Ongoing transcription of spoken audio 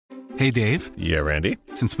Hey, Dave. Yeah, Randy?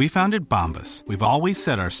 Since we founded Bombas, we've always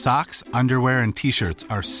said our socks, underwear, and T-shirts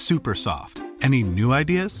are super soft. Any new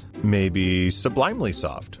ideas? Maybe sublimely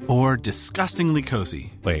soft. Or disgustingly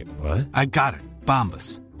cozy. Wait, what? I got it.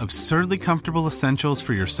 Bombas. Absurdly comfortable essentials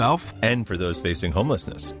for yourself and for those facing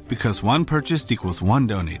homelessness. Because one purchased equals one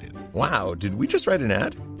donated. Wow, did we just write an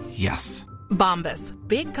ad? Yes. Bombas.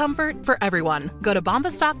 Big comfort for everyone. Go to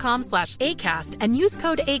bombas.com/ACAST and use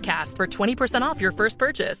code ACAST for 20% off your first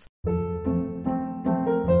purchase.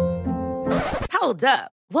 Hold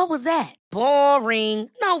up. What was that? Boring.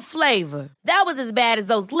 No flavor. That was as bad as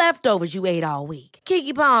those leftovers you ate all week.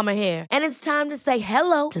 Keke Palmer here, and it's time to say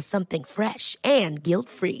hello to something fresh and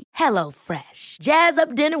guilt-free. HelloFresh. Jazz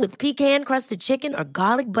up dinner with pecan-crusted chicken or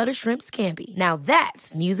garlic butter shrimp scampi. Now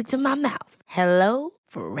that's music to my mouth.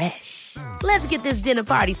 HelloFresh. Let's get this dinner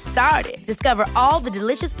party started. Discover all the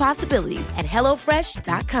delicious possibilities at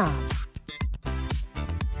HelloFresh.com.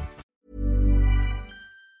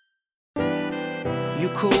 You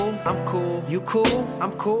cool, I'm cool. You cool,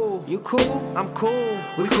 I'm cool. You cool, I'm cool.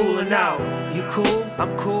 We coolin' out. You cool,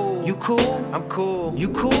 I'm cool. You cool, I'm cool. You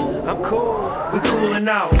cool, I'm cool. We coolin'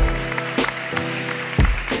 out.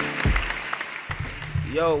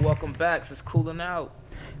 Yo, welcome back. It's Coolin' Out.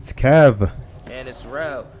 It's Kev. And it's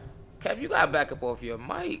Rel. Kev, you got back up off your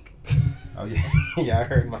mic. Oh, yeah. Yeah, I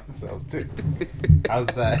heard myself, too. How's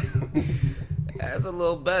that? That's a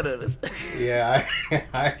little better. Yeah,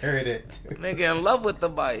 I heard it, too. Nigga in love with the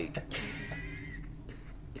mic.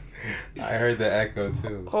 I heard the echo,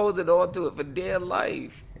 too. Holding on to it for dear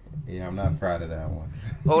life. Yeah, I'm not proud of that one.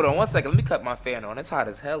 Hold on one second. Let me cut my fan on. It's hot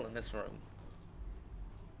as hell in this room.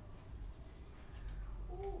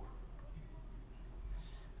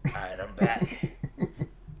 Alright, I'm back.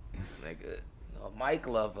 Nigga, mic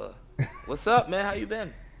lover. What's up, man? How you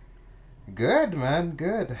been? Good, man.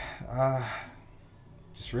 Good.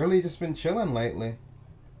 Just been chilling lately.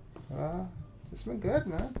 Just been good,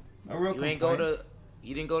 man. No real complaints.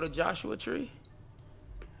 You didn't go to Joshua Tree?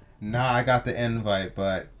 Nah, I got the invite,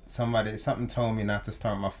 but something told me not to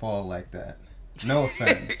start my fall like that. No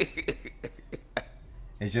offense.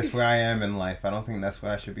 It's just where I am in life. I don't think that's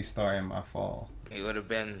where I should be starting my fall. It would have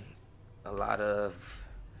been a lot of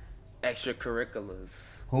extracurriculars.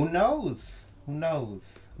 Who knows?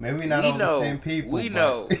 Maybe not all the same people. We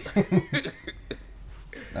know.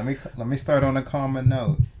 Let me start on a calmer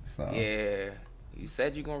note. So yeah, you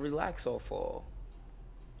said you're gonna relax all fall.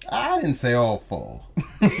 I didn't say all fall.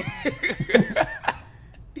 I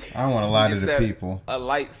don't want to lie to the people. A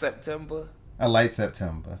light September. Alright,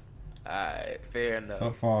 fair enough.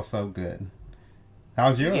 So far, so good.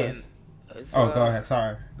 How's yours? Go ahead.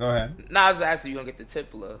 Sorry. Go ahead. Nah, I was asking you gonna get the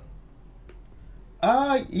Tipler.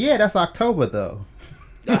 Yeah, that's October though.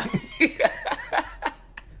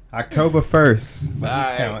 October 1st. But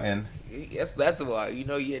who's counting? Yes, that's why. You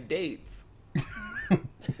know your dates. But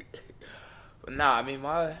nah, I mean,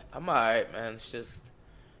 I'm alright, man. It's just,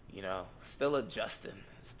 still adjusting.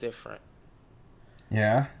 It's different.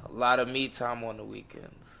 Yeah? A lot of me time on the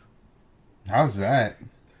weekends. How's that?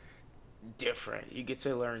 Different. You get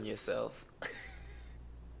to learn yourself.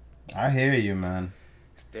 I hear you, man.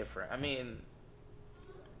 It's different. I mean,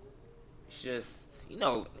 it's just,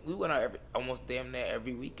 we went out almost damn near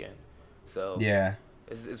every weekend. So yeah,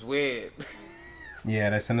 it's weird.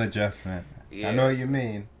 Yeah, that's an adjustment. Yeah. I know what you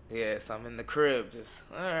mean. Yeah, so I'm in the crib, just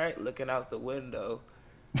all right, looking out the window.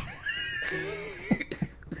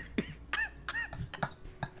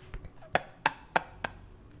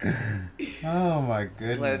 Oh my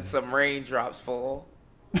goodness. Letting some raindrops fall.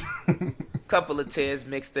 Couple of tears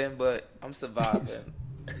mixed in, but I'm surviving.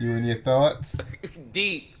 You and your thoughts?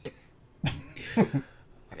 Deep.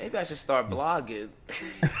 Maybe I should start blogging.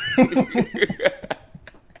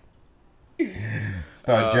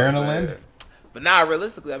 Start journaling? Man. But nah,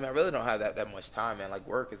 realistically, I really don't have that much time, man. Like,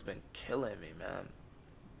 work has been killing me, man.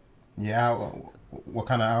 Yeah, what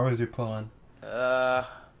kind of hours you pulling? I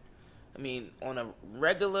mean, on a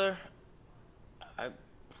regular, I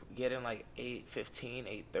get in like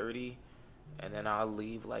 8:15, 8:30, and then I'll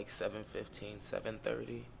leave like 7:15,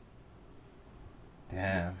 7:30.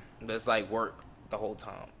 Damn. But it's like work the whole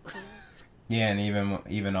time. Yeah, and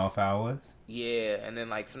even off hours? Yeah, and then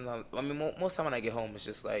like sometimes, most time when I get home, it's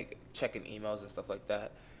just like checking emails and stuff like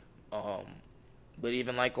that. But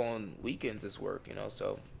even like on weekends, it's work,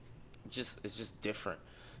 so it's just different.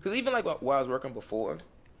 Because even like where I was working before,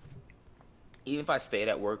 even if I stayed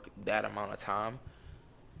at work that amount of time,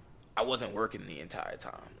 I wasn't working the entire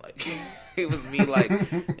time. Like, it was me like,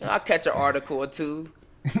 I'll catch an article or two.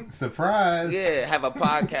 Surprise. Yeah, have a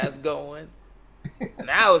podcast going.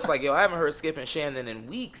 Now it's like, I haven't heard Skip and Shannon in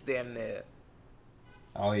weeks, damn near.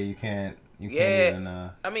 Oh yeah, you can't Yeah, even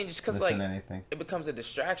I mean, just because listen like to anything. it becomes a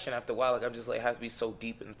distraction after a while. Like I'm just like have to be so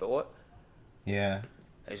deep in thought. Yeah.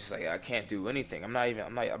 It's just like I can't do anything. I'm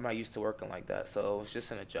not used to working like that. So it's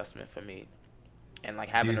just an adjustment for me. And like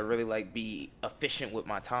having to really like be efficient with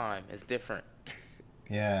my time is different.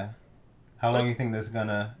 Yeah. How long you think this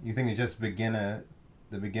gonna? You think it's just the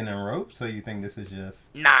beginning ropes, or you think this is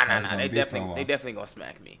just? Nah. They definitely gonna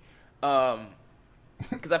smack me.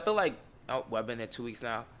 Because I feel like I've been there 2 weeks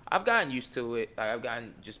now. I've gotten used to it. Like I've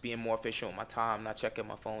gotten just being more efficient with my time, not checking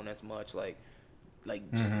my phone as much. Like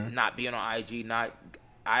just not being on IG.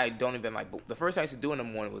 I don't even like. The first thing I used to do in the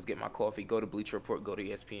morning was get my coffee, go to Bleacher Report, go to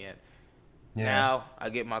ESPN. Yeah. Now I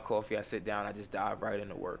get my coffee, I sit down, I just dive right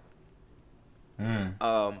into work.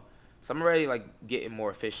 So I'm already like getting more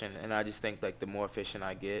efficient, and I just think like the more efficient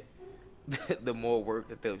I get, the more work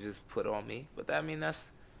that they'll just put on me. But I mean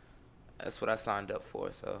that's what I signed up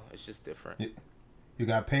for, so it's just different. You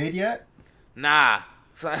got paid yet? Nah.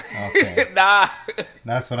 Okay. Nah.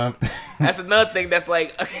 That's what I'm. That's another thing. That's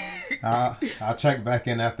like. I'll check back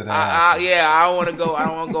in after that. I don't want to go. I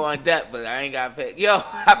don't want to go on debt, but I ain't got paid. Yo,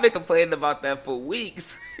 I've been complaining about that for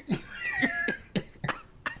weeks.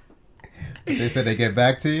 They said they get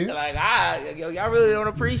back to you. Like, y'all really don't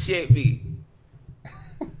appreciate me.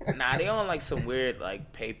 Nah, they on like some weird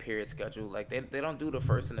like pay period schedule. Like they don't do the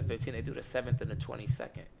 1st and the 15th. They do the 7th and the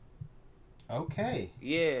 22nd. Okay.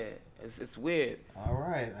 Yeah, it's weird. All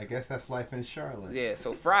right, I guess that's life in Charlotte. Yeah,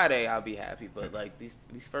 so Friday I'll be happy, but like these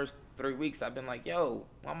first 3 weeks I've been like, yo,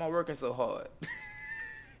 why am I working so hard?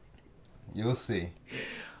 You'll see.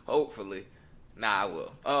 Hopefully. Nah, I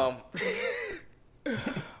will.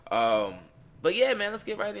 But yeah, man, let's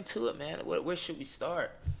get right into it, man. Where should we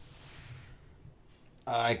start?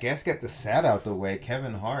 I guess get the sad out the way.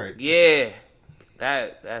 Kevin Hart. Yeah,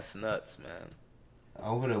 that's nuts, man.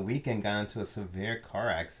 Over the weekend, got into a severe car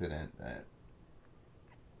accident that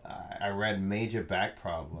I read major back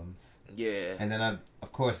problems. Yeah. And then,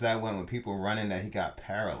 of course, that went with people running that he got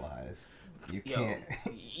paralyzed. You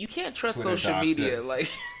can't trust Twitter social doctors. media. Like,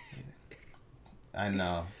 I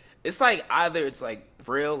know. It's like either it's like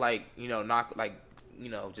real, like, not like,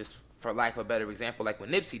 just for lack of a better example, like when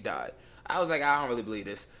Nipsey died. I was like, I don't really believe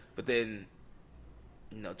this. But then,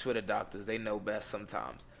 Twitter doctors, they know best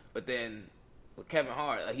sometimes. But then with Kevin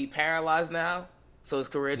Hart, like, he paralyzed now, so his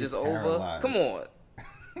career just over. Come on.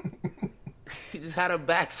 He just had a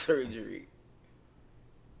back surgery.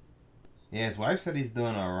 Yeah, his wife said he's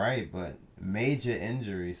doing all right, but major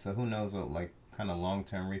injury, so who knows what, like, kind of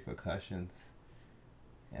long-term repercussions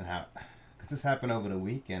and how, because this happened over the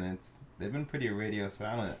weekend. They've been pretty radio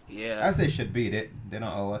silent. Yeah, as they should be. They don't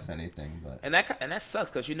owe us anything, but and that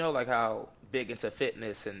sucks because like how big into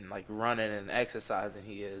fitness and like running and exercising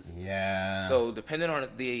he is. Yeah. So depending on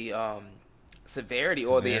the severity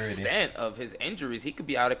or the extent of his injuries, he could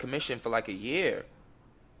be out of commission for like a year.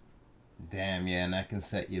 Damn, yeah, and that can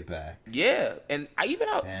set you back. Yeah, and even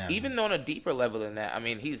on a deeper level than that, I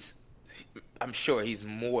mean, I'm sure he's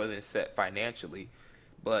more than set financially,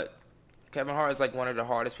 but Kevin Hart is like one of the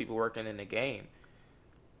hardest people working in the game.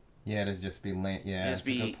 Yeah, to just be late. Yeah, that's a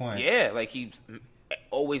good point. Yeah, like he's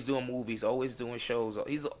always doing movies, always doing shows.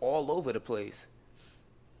 He's all over the place.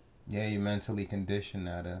 Yeah, you mentally conditioned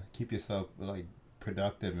now to keep yourself like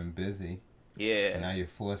productive and busy. Yeah. And now you're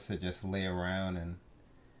forced to just lay around and.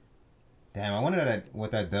 Damn, I wonder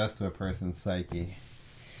what that does to a person's psyche.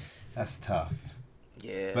 That's tough.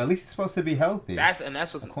 Yeah. But at least he's supposed to be healthy. That's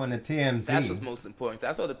what's according to TMZ. That's what's most important.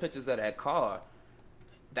 I saw the pictures of that car.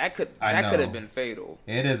 That could have been fatal.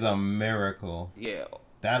 It is a miracle. Yeah.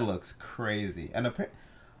 That looks crazy. And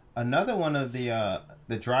another one of the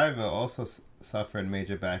driver also suffered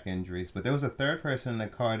major back injuries, but there was a third person in the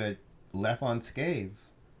car that left unscathed.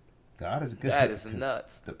 God is good. That is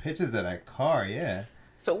nuts. The pictures of that car, yeah.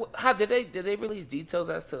 So how did they release details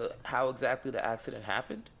as to how exactly the accident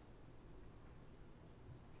happened?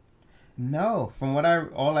 No, from what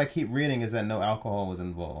all I keep reading is that no alcohol was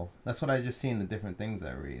involved. That's what I just seen the different things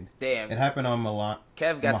I read. Damn. It happened on Milan.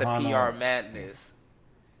 Kev got the PR madness.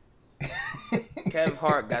 Kev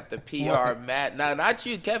Hart got the PR mad. Now, not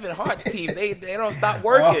you, Kevin Hart's team. They don't stop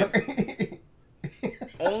working.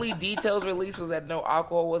 Only details released was that no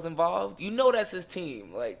alcohol was involved. You know that's his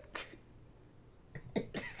team. Like.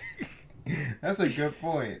 That's a good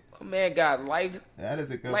point. My man got That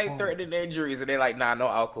is a good life-threatening injuries, and they're like, nah, no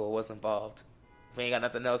alcohol was involved. We ain't got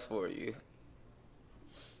nothing else for you.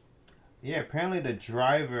 Yeah, apparently the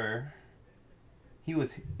driver, he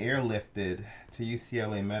was airlifted to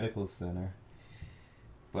UCLA Medical Center.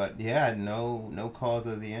 But yeah, no cause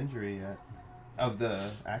of the injury yet, of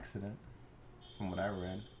the accident, from what I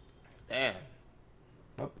read. Damn.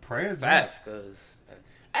 But prayers Facts, up.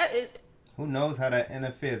 because Who knows how that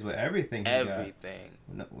interferes with everything he everything.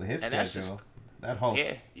 got. With his And that's schedule. just- That hosts.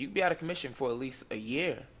 Yeah, you could be out of commission for at least a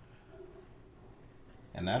year.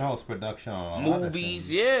 And that hosts production on a lot of Movies,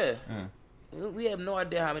 things. yeah. Mm. We have no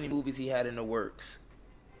idea how many movies he had in the works.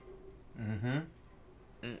 Mm-hmm.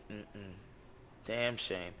 Damn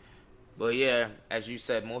shame. But yeah, as you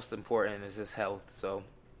said, most important is his health. So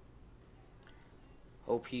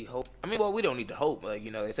hope. I mean, well, we don't need to hope. Like,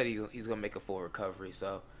 you know, they said he's gonna make a full recovery.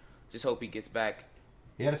 So just hope he gets back.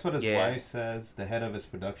 Yeah, that's what his Yeah. wife says. The head of his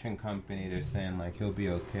production company, they're saying like he'll be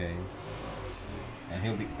okay,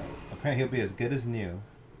 and apparently he'll be as good as new.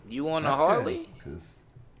 You on That's a Harley? Cause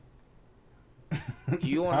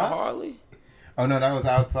You on a Harley? Oh no, that was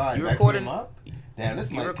outside. You That recording? came up. Damn,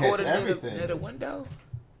 this You might catch recording everything. near the window?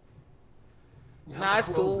 Yeah, Nah, it's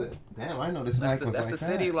close cool. it. Damn, I know this That's mic the, was that's like the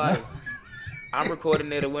that. city life. I'm recording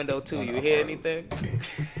near the window too. On You a hear Harley. anything?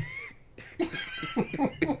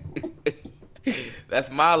 That's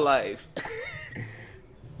my life.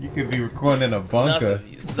 You could be recording in a bunker.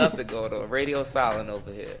 Nothing going on. Radio silent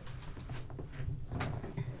over here.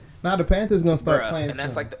 Now the Panthers gonna start Bruh, playing. and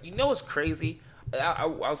that's soon. like, you know what's crazy?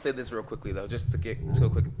 I'll say this real quickly though, just to get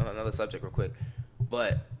to another subject real quick.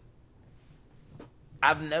 But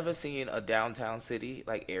I've never seen a downtown city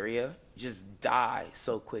like area just die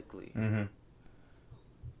so quickly. Mm-hmm.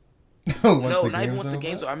 No, not even once the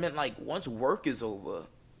game's over. I meant like once work is over.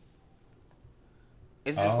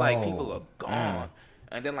 It's just like people are gone,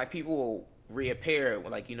 and then like people will reappear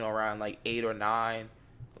like, you know, around like 8 or 9,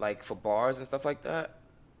 like for bars and stuff like that.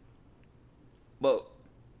 But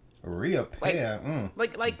reappear.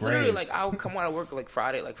 like Brave. literally, like I'll come out of work like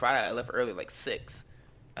Friday I left early like 6,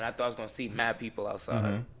 and I thought I was gonna see mad people outside.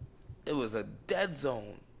 Mm-hmm. It was a dead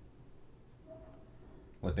zone.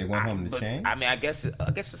 What, they went home to But, change? I mean, I guess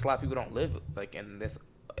just a lot of people don't live like in this.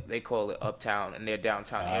 They call it uptown in their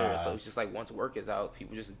downtown area, so it's just like once work is out,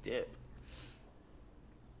 people just dip.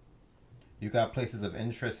 You got places of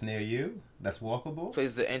interest near you that's walkable?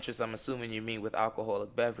 Places of interest, I'm assuming you mean with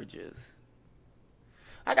alcoholic beverages.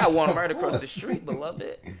 I got one right across the street,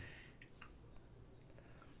 beloved.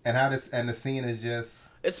 And the scene is just.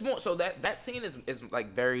 It's more so that scene is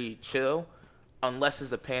like very chill, unless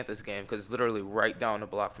it's a Panthers game, because it's literally right down the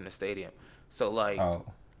block from the stadium. So like,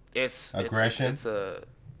 it's aggression.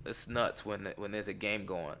 It's nuts when there's a game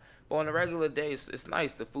going. But on a regular day, it's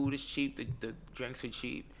nice. The food is cheap. The drinks are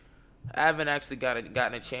cheap. I haven't actually gotten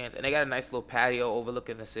a chance, and they got a nice little patio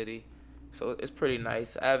overlooking the city, so it's pretty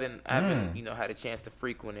nice. I haven't had a chance to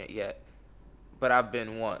frequent it yet, but I've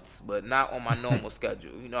been once, but not on my normal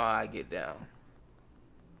schedule. You know how I get down.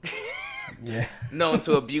 Yeah. Known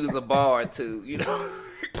to abuse a bar or two, you know.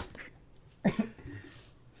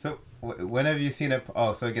 So whenever you seen it,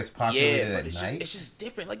 so it gets populated at night. It's just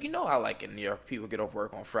different. Like, you know how like in New York people get off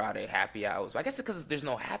work on Friday, happy hours. I guess it's because there's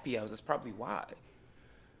no happy hours. That's probably why.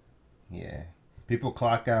 Yeah, people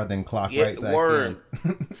clock out then clock right back word.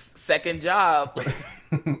 in. Second job.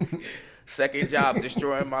 Second job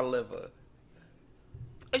destroying my liver.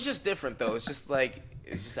 It's just different though.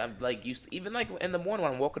 I'm like used to, even like in the morning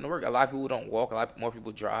when I'm walking to work. A lot of people don't walk. A lot more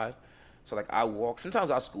people drive. So like I walk.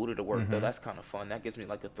 Sometimes I'll scooter to work though. That's kind of fun. That gives me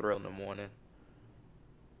like a thrill in the morning.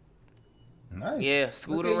 Nice. Yeah,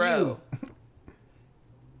 scooter around.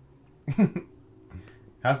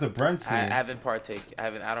 How's the brunch scene? I haven't partaked. I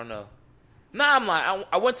don't know. Nah, I'm like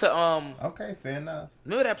I went to Okay, fair enough.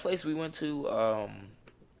 Remember that place we went to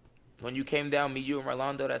when you came down, me, you, and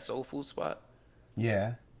Rolando, that soul food spot?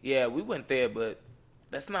 Yeah. Yeah, we went there, but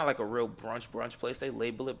that's not like a real brunch place. They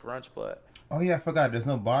label it brunch, but Oh yeah, I forgot. There's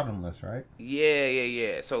no bottomless, right?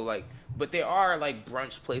 yeah. So like, but there are like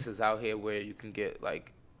brunch places out here where you can get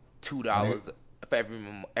like $2 for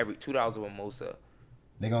every $2 a mimosa.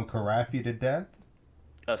 They gonna carafe you to death?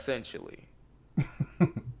 Essentially.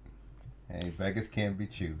 Hey, beggars can't be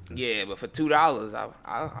choosers. Yeah, but for $2,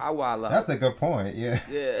 I wild out. That's a good point. Yeah.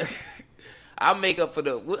 Yeah. I'll make up for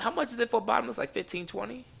how much is it for bottomless? Like 15,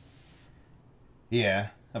 20? Yeah,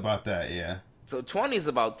 about that. Yeah. So 20 is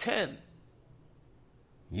about 10.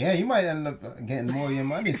 Yeah, you might end up getting more of your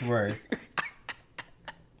money's worth.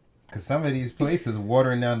 Cause some of these places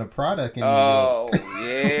watering down the product in New York.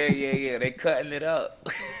 Yeah. They cutting it up.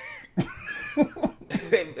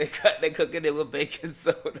 they cooking it with baking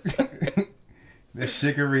soda. The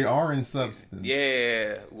sugary orange substance.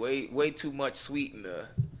 Yeah, way too much sweetener.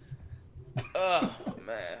 Oh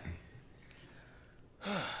man.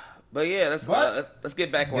 But yeah, let's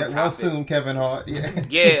get back on Get topic. well soon, Kevin Hart. Yeah.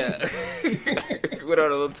 Yeah. Went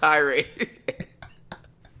on a little tirade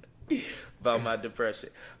about my depression.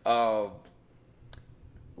 What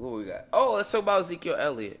What we got? Oh, let's talk about Ezekiel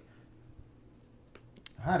Elliott.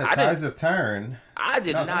 How the tides have turned. I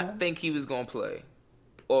did not think he was going to play.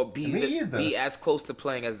 Or be as close to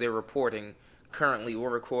playing as they're reporting. Currently, we're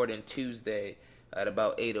recording Tuesday at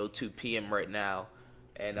about 8:02 p.m. right now.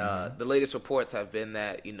 And the latest reports have been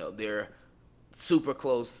that, they're super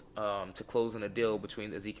close to closing a deal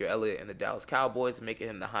between Ezekiel Elliott and the Dallas Cowboys, making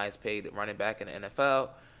him the highest paid running back in the NFL.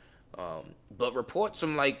 But reports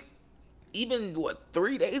from, even,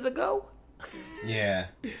 3 days ago? Yeah.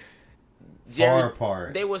 Jerry, far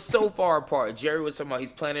apart. They were so far apart. Jerry was talking about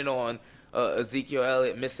he's planning on Ezekiel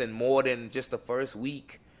Elliott missing more than just the first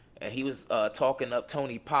week. And he was talking up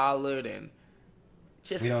Tony Pollard and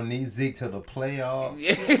just... We don't need Zeke till the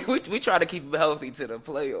playoffs. we try to keep him healthy to the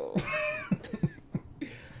playoffs.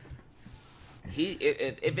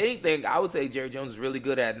 If anything, I would say Jerry Jones is really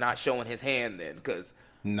good at not showing his hand then. Because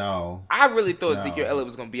I really thought Ezekiel Elliott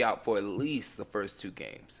was going to be out for at least the first 2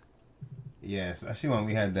 games. Yeah, especially when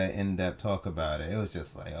we had that in-depth talk about it. It was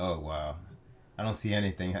just like, oh, wow. I don't see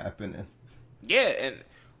anything happening. Yeah,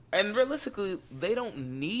 and realistically, they don't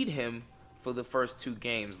need him for the first 2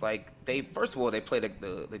 games. First of all, they play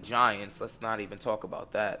the Giants. Let's not even talk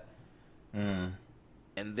about that. And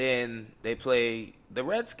then they play the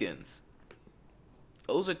Redskins.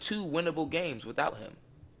 Those are 2 winnable games without him.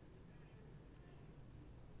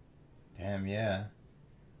 Damn, yeah.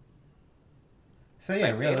 So,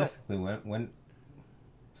 yeah, realistically, when...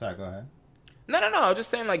 Sorry, go ahead. No. I was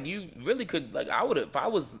just saying, you really could... I would have... If I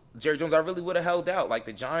was Jerry Jones, I really would have held out.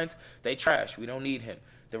 The Giants, they trash. We don't need him.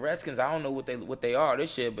 The Redskins, I don't know what they are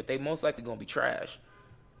this year, but they most likely going to be trash.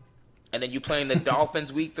 And then you playing the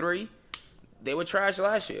Dolphins week 3. They were trash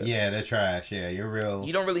last year. Yeah, they're trash. Yeah, you're real...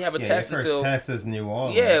 You don't really have a test your until... first test is New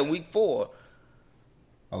Orleans. Yeah, week 4.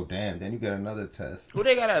 Oh, damn. Then you got another test. Who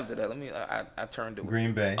they got after that? Let me... I turned to...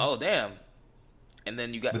 Green Bay. Oh, damn. And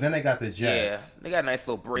then you got... But then they got the Jets. Yeah, they got a nice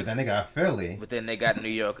little break. But then they got Philly. But then they got New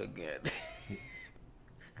York again.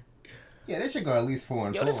 Yeah, they should go at least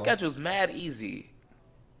 4-4. Yo, this schedule's mad easy.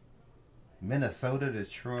 Minnesota,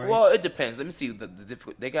 Detroit. Well, it depends. Let me see.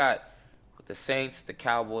 They got the Saints, the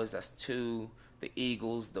Cowboys, that's 2. The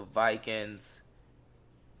Eagles, the Vikings,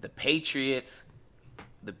 the Patriots,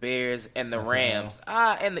 the Bears, and the Rams.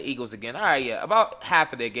 And the Eagles again. All right, yeah. About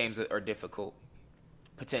half of their games are difficult,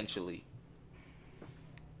 potentially.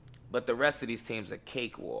 But the rest of these teams are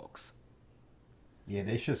cakewalks. Yeah,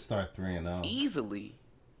 they should start 3-0. Easily.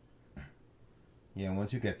 Yeah,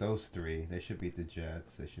 once you get those 3, they should beat the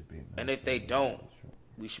Jets. They should beat... And if they don't,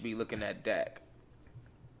 we should be looking at Dak.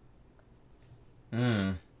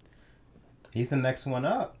 He's the next one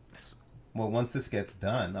up. Well, once this gets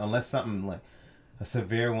done, unless something like a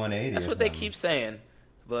severe 180. That's what they keep saying,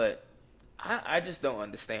 but I just don't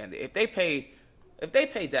understand it. If they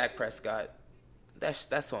pay Dak Prescott,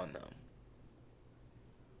 that's on them.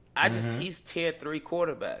 He's tier 3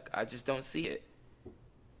 quarterback. I just don't see it.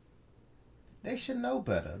 They should know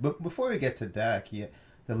better. But before we get to Dak, the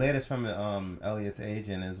latest from Elliott's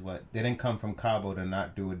agent is what they didn't come from Cabo to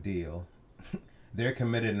not do a deal. They're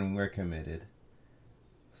committed and we're committed.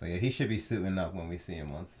 So, yeah, he should be suiting up when we see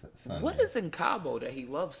him on Sunday. What is in Cabo that he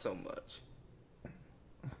loves so much?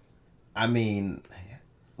 I mean,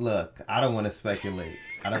 look, I don't want to speculate.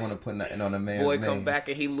 I don't want to put nothing on a man's Boy name. come back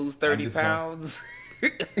and he lose 30 pounds.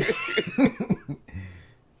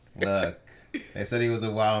 Look, they said he was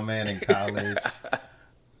a wild man in college.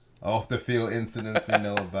 Off the field incidents we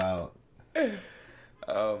know about.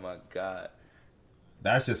 Oh, my God.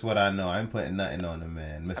 That's just what I know. I ain't putting nothing on the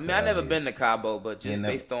man. Mr. I've never been to Cabo, but just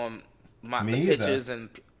based on my pictures and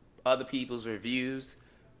other people's reviews,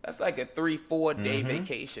 that's like a 3-4 day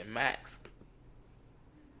vacation max.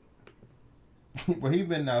 Well, he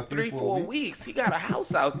been now 3-4 weeks. He got a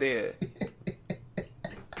house out there.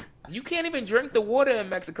 You can't even drink the water in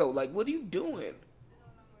Mexico. What are you doing?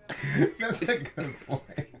 That's a good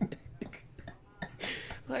point.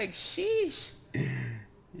 Sheesh.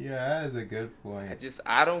 Yeah, that is a good point.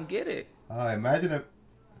 I don't get it. Oh, imagine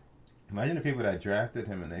the people that drafted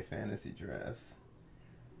him in their fantasy drafts.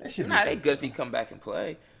 That should be. They good if he come back and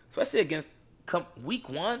play, especially against week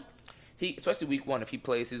 1. Especially week 1, if he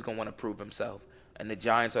plays, he's gonna want to prove himself, and the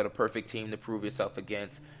Giants are the perfect team to prove yourself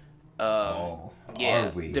against. Are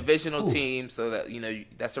we? Divisional team, so that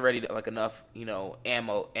that's already enough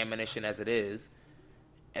ammunition as it is,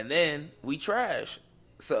 and then we trash.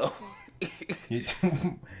 So.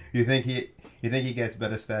 You think he gets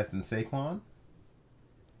better stats than Saquon?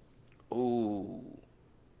 Ooh.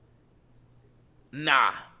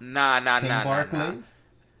 Nah. Barkley?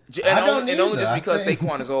 And only just because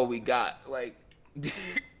Saquon is all we got.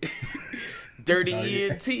 Dirty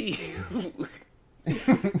ENT.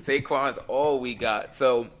 Saquon's all we got.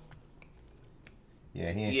 So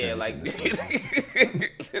yeah, he ain't yeah, like this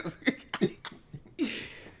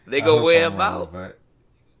they go wear him out. But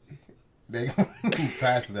they gonna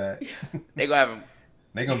pass that. They gonna have him.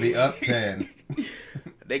 They gonna be up 10.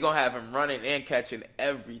 They gonna have him running and catching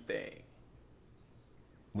everything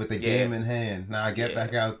with the game in hand. Now get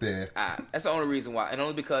back out there. That's the only reason why, and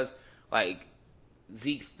only because like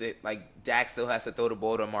Dak still has to throw the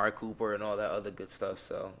ball to Amari Cooper and all that other good stuff.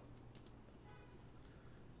 So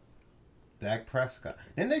Dak Prescott.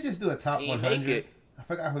 Didn't they just do a top 100? I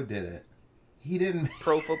forgot who did it. He didn't.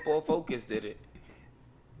 Pro Football Focus did it,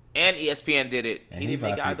 and ESPN did it. He didn't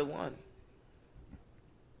make either one.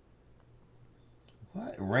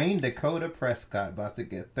 What? Rain Dakota Prescott about to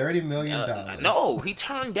get $30 million. No, he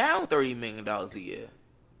turned down $30 million a year.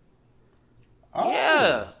 Oh.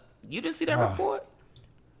 Yeah. You didn't see that report?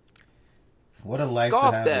 What a life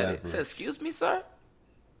Scoffed to have at leverage. it. Said, excuse me, sir?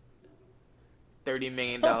 $30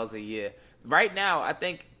 million a year. Right now, I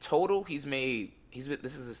think total this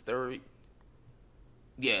is his third.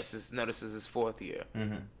 Yes, this is his fourth year.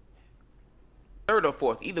 Mm-hmm. Third or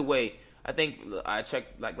fourth. Either way, I think I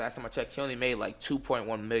checked, like last time I checked, he only made like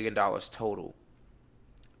 $2.1 million total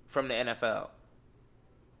from the NFL.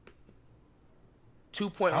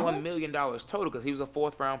 $2.1 million total because he was a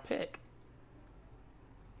 4th round pick.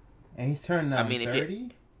 And he's turned down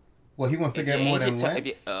 30? Well, he wants to get more than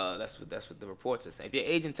Wentz? That's what the reports are saying. If your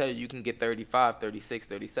agent tells you can get 35, 36,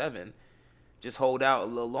 37, just hold out a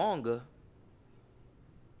little longer.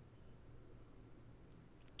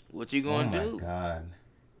 What you gonna do? Oh, my God.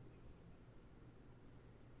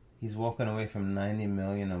 He's walking away from $90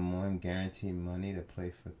 million or more in guaranteed money to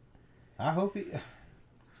play for. I hope he.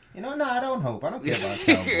 I don't hope. I don't care about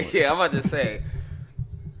Cowboys. Yeah, I'm about to say.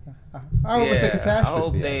 I hope it's a catastrophe. I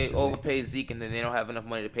hope they overpay Zeke and then they don't have enough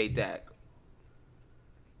money to pay Dak.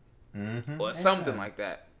 Mm-hmm. Or something like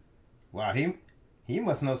that. Wow, he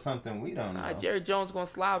must know something we don't know. Jerry Jones gonna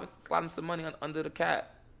slide him some money under the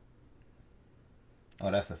cap.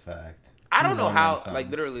 Oh, that's a fact. I don't know how. Like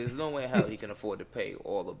literally, there's no way in hell he can afford to pay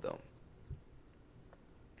all of them.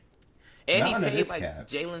 And he paid like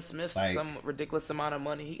Jalen Smith some ridiculous amount of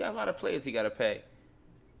money. He got a lot of players he got to pay.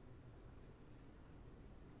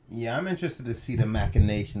 Yeah, I'm interested to see the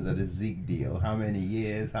machinations of the Zeke deal. How many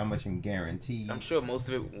years? How much in guaranteed? I'm sure most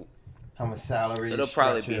of it. How much salary? It'll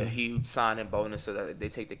probably be a huge signing bonus so that they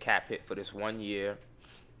take the cap hit for this 1 year,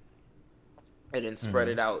 and then spread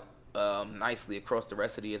it out nicely across the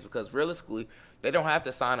rest of the years. Because realistically, they don't have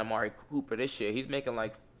to sign Amari Cooper this year. He's making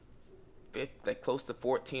like close to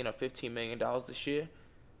 $14 or $15 million this year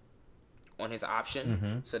on his option.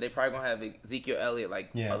 Mm-hmm. So they probably gonna have Ezekiel Elliott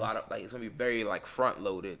a lot of it's gonna be very front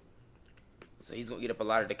loaded. So he's gonna eat up a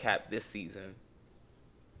lot of the cap this season.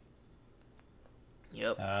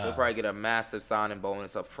 Yep. So he'll probably get a massive signing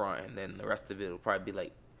bonus up front, and then the rest of it will probably be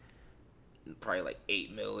like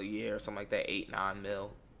 $8 mil a year or something like that, 8-9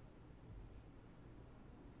 mil.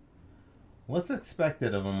 What's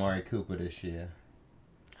expected of Amari Cooper this year?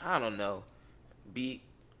 I don't know.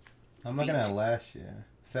 I'm looking at last year.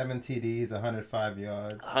 7 TDs, 105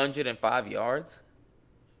 yards. 105 yards?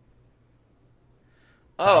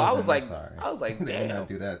 Oh, I was like, damn. They not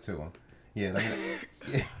do that to him. Yeah.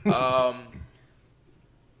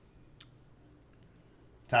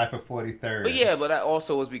 Tied for 43rd. But yeah, but that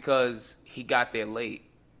also was because he got there late.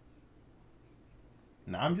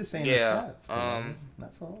 No, I'm just saying the stats.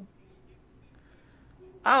 That's all.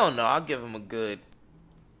 I don't know. I'll give him a good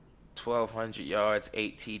 1,200 yards,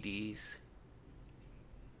 8 TDs.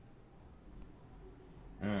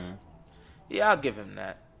 Yeah, I'll give him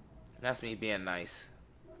that. That's me being nice.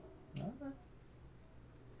 Okay.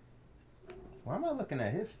 Why am I looking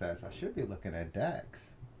at his stats? I should be looking at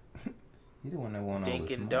Dak's. He the one that won all this money.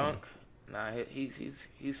 Dink and dunk. Nah,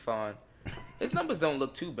 he's fine. His numbers don't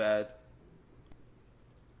look too bad.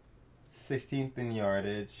 16th in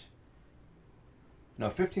yardage. No,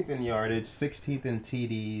 15th in yardage, 16th in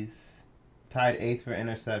TDs, tied 8th for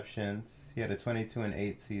interceptions. He had a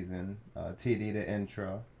 22-8 season, TD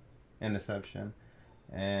to interception,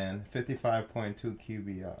 and 55.2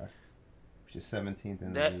 QBR, which is 17th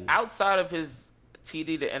in the league. Outside of his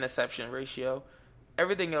TD to interception ratio,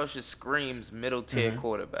 everything else just screams middle tier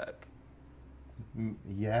quarterback.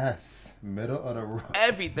 Yes, middle of the road.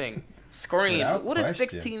 Everything screams. Without What is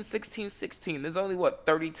question. 16? There's only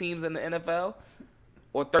 30 teams in the NFL,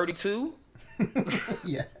 or 32?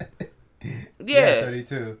 Yeah. Yeah,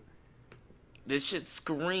 32. This shit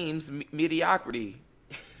screams mediocrity.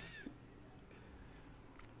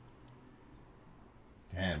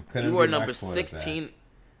 Damn, couldn't You were be my number quarterback. 16.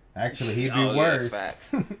 Actually, he'd be Oh, yeah, worse.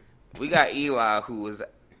 facts. We got Eli, who was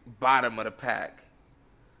bottom of the pack.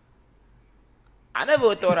 I never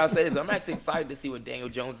would thought I'd say this, but I'm actually excited to see what Daniel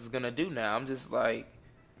Jones is going to do now. I'm just like,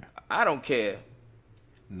 I don't care.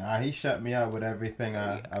 Nah, he shut me out with everything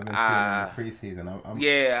I've been seeing in the preseason.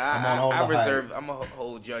 I'm a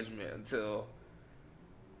hold judgment until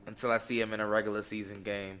I see him in a regular season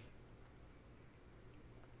game.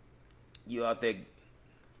 You out there?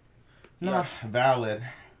 Nah, valid.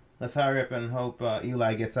 Let's hurry up and hope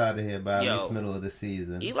Eli gets out of here by at least middle of the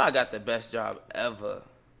season. Eli got the best job ever.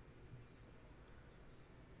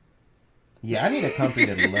 Yeah, I need a company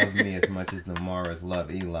that love me as much as the Maras love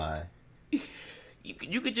Eli.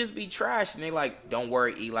 You could just be trash, and they like, don't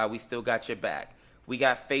worry, Eli, we still got your back. We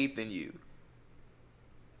got faith in you.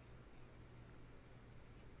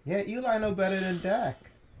 Yeah, Eli no better than Dak.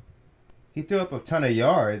 He threw up a ton of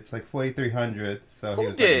yards, like 4,300, so he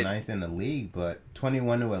was like ninth in the league, but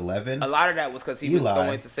 21-11. A lot of that was because he was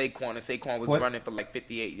throwing to Saquon, and Saquon was running for like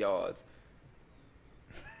 58 yards.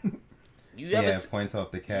 Points off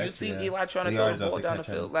the catch. You see Eli trying to throw the ball down the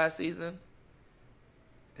field last season?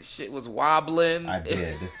 The shit was wobbling. I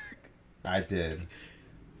did.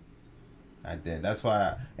 That's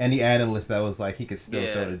why any analyst that was like he could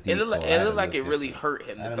still throw the deep ball. It looked like it really hurt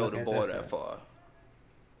him to throw the ball that far.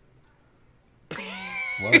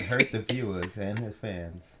 Well, it hurt the viewers and his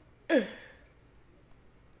fans.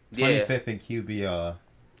 25th in QBR.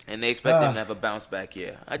 And they expect him to have a bounce back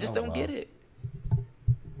year. I just don't get it.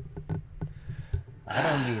 I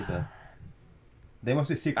don't either. They must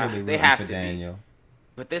be secretly rooting for Daniel.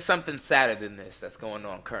 But there's something sadder than this that's going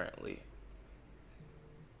on currently.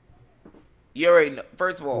 You already know.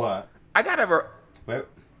 First of all, what? I gotta. Wait.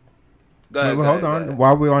 Go ahead. Hold on.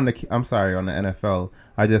 While we're on the NFL,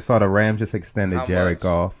 I just saw the Rams just extended Jared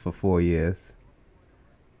Goff for 4 years.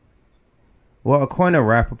 Well, according to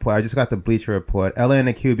Rappaport, I just got the Bleacher Report. LA and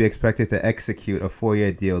the QB expected to execute a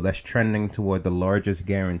 4-year deal that's trending toward the largest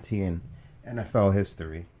guarantee in NFL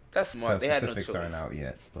history. That's smart. They had no choice. Specifics aren't out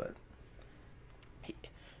yet, but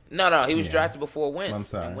he was drafted before Wentz. I'm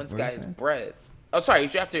sorry. And Wentz got his bread. Oh,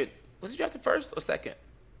 sorry. Was he drafted first or second?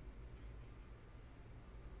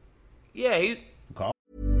 Yeah,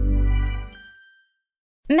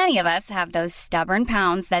 Many of us have those stubborn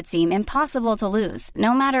pounds that seem impossible to lose,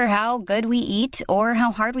 no matter how good we eat or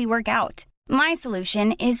how hard we work out. My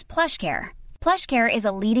solution is PlushCare. PlushCare is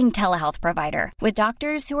a leading telehealth provider with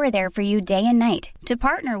doctors who are there for you day and night to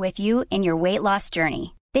partner with you in your weight loss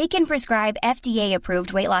journey. They can prescribe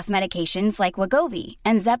FDA-approved weight loss medications like Wegovy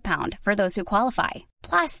and Zepbound for those who qualify.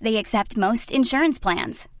 Plus, they accept most insurance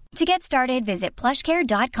plans. To get started, visit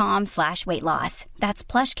plushcare.com/weightloss. That's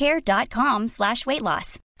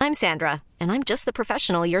plushcare.com/weightloss. I'm Sandra, and I'm just the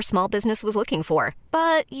professional your small business was looking for.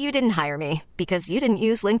 But you didn't hire me because you didn't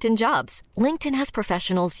use LinkedIn Jobs. LinkedIn has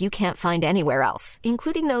professionals you can't find anywhere else,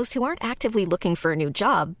 including those who aren't actively looking for a new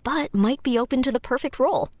job, but might be open to the perfect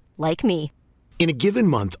role, like me. In a given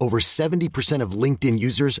month, over 70% of LinkedIn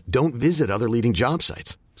users don't visit other leading job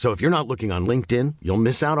sites. So if you're not looking on LinkedIn, you'll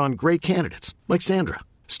miss out on great candidates like Sandra.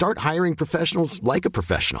 Start hiring professionals like a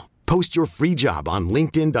professional. Post your free job on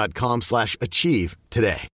linkedin.com/achieve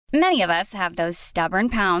today. Many of us have those stubborn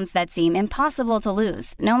pounds that seem impossible to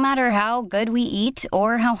lose, no matter how good we eat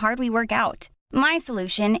or how hard we work out. My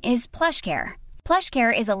solution is PlushCare.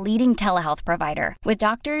 PlushCare is a leading telehealth provider with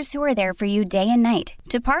doctors who are there for you day and night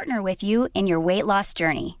to partner with you in your weight loss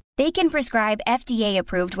journey. They can prescribe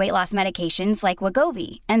FDA-approved weight loss medications like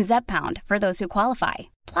Wegovy and Zepbound for those who qualify.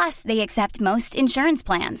 Plus, they accept most insurance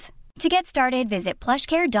plans. To get started, visit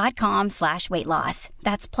plushcare.com/weightloss.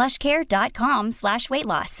 That's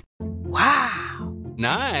plushcare.com/weightloss. Wow.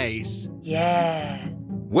 Nice. Yeah.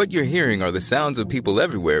 What you're hearing are the sounds of people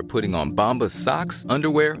everywhere putting on Bombas socks,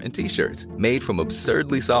 underwear, and T-shirts made from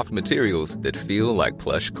absurdly soft materials that feel like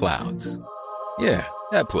plush clouds. Yeah,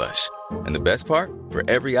 that plush. And the best part? For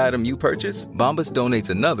every item you purchase, Bombas donates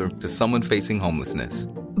another to someone facing homelessness.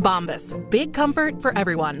 Bombas. Big comfort for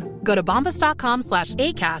everyone. Go to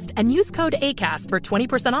bombas.com/ACAST and use code ACAST for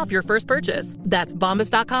 20% off your first purchase. That's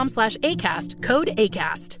bombas.com/ACAST. Code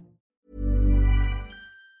ACAST.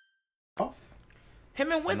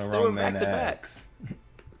 Him and Wentz threw back to backs.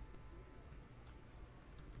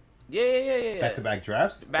 Yeah. Back-to-back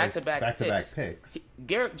drafts? Back-to-back picks.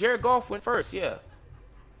 Jared Goff went first, yeah.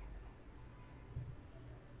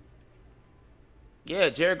 Yeah,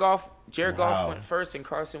 Jared Goff went first and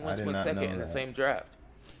Carson Wentz went second in the same draft.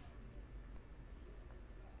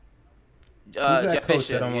 Who's that Jeff coach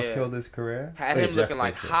Fisher, that almost killed his career? Had him looking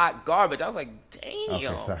like hot garbage. I was like, damn.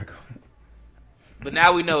 Okay, sorry. But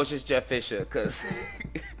now we know it's just Jeff Fisher because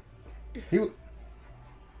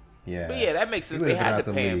Yeah. But yeah, that makes sense. He They would've been had out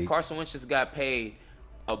to the pay him. league. Carson Wentz just got paid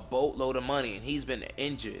a boatload of money, and he's been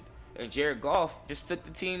injured. And Jared Goff just took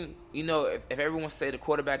the team. You know, if everyone say the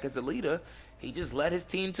quarterback is the leader, he just led his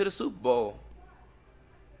team to the Super Bowl.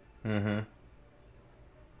 Mm-hmm.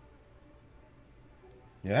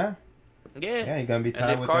 Yeah. Yeah. Yeah, he's gonna be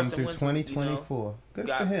tied with them through Wentz is, 2024. Good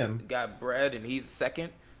for him. Got bread, and he's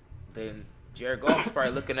second. Then Jared Goff's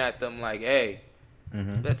probably looking at them like, "Hey, you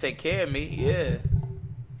better take care of me." Yeah.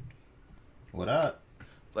 What up?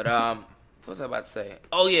 But what was I about to say?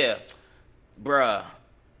 Oh yeah, bruh.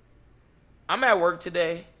 I'm at work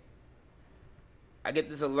today. I get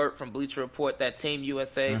this alert from Bleacher Report that Team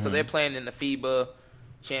USA, so they're playing in the FIBA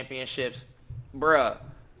championships, bruh.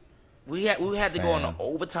 We had to go into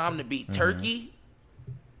overtime to beat Turkey.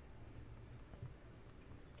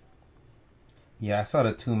 Yeah, I saw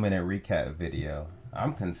the 2-minute recap video.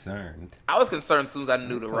 I'm concerned. I was concerned as soon as I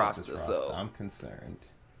knew the roster. So I'm concerned.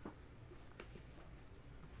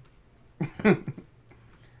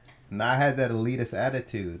 Now I had that elitist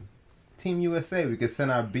attitude. Team USA, we could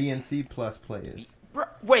send our B and C plus players.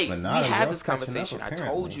 Wait, we had this conversation. I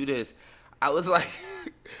told you this. I was like,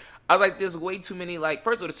 there's way too many. Like,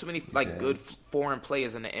 first of all, there's too many good foreign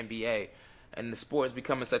players in the NBA, and the sport is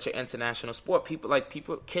becoming such an international sport.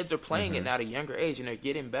 Kids are playing it now at a younger age, and they're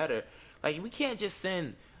getting better. Like, we can't just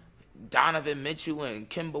send Donovan Mitchell and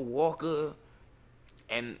Kemba Walker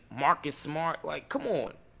and Marcus Smart. Like, come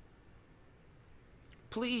on,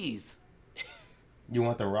 please. You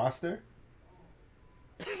want the roster?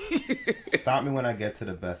 Stop me when I get to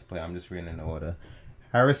the best player. I'm just reading in order.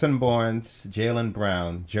 Harrison Barnes, Jaylen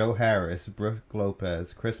Brown, Joe Harris, Brook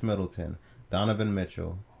Lopez, Chris Middleton, Donovan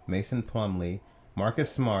Mitchell, Mason Plumlee,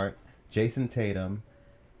 Marcus Smart, Jason Tatum,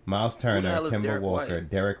 Miles Turner, Kemba Walker,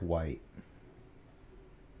 Derek White.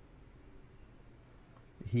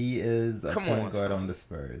 He is a point guard on the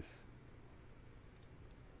Spurs.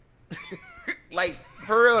 Like,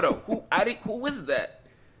 for real though, who is that?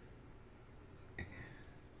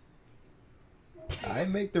 I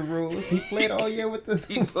make the rules. He played all year with the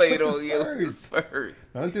Spurs. He played all year with the Spurs.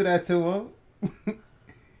 Don't do that to him.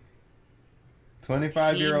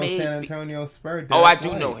 25-year-old San Antonio Spurs. Oh, I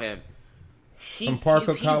do know him. From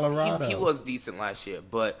Parker, Colorado. He was decent last year,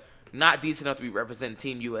 but not decent enough to be representing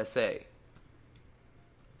Team USA.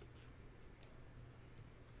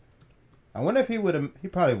 I wonder if he would have. He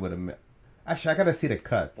probably would have. Actually, I gotta see the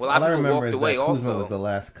cuts. Well, all I remember is that Kuzma also. was the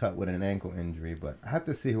last cut with an ankle injury, but I have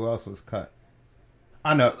to see who else was cut.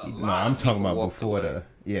 I know. No, I'm talking about before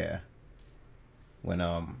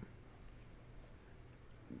when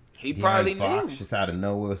he probably Fox knew. Just out of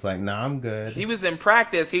nowhere was like, nah, I'm good. He was in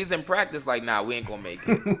practice. Like, nah, we ain't gonna make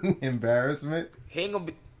it. Embarrassment. He ain't gonna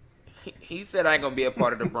be. He said I ain't gonna be a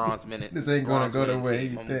part of the bronze minute. This ain't gonna go the way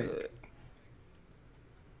you I'm think. Good.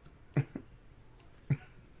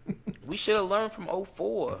 We should have learned from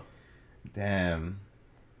 04. Damn.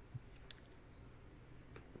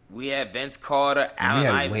 We had Vince Carter, Allen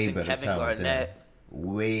Iverson, Kevin Garnett.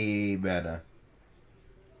 Way better.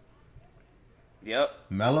 Yep.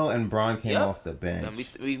 Melo and Braun came off the bench. And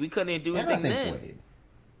we couldn't even do anything then. Wade.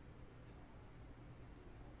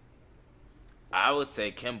 I would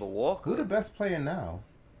say Kemba Walker. Who the best player now?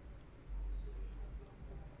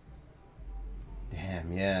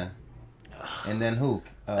 Damn, yeah. And then who?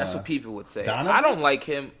 That's what people would say. Donovan? I don't like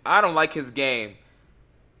him. I don't like his game.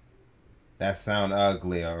 That sound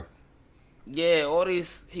ugly. Or yeah, all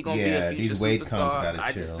these he gonna be a future these Wade superstar. comps gotta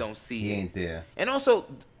I chill. just don't see he it. ain't there. And also,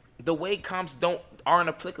 the Wade comps aren't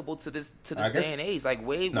applicable to this day and age. Like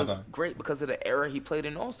Wade was great because of the era he played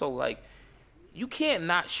in. Also, like you can't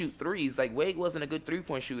not shoot threes. Like Wade wasn't a good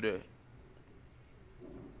 3-point shooter.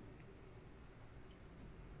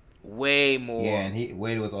 Way more. Yeah, and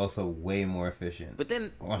Wade was also way more efficient. But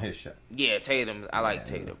then on his shot. Yeah, Tatum. I like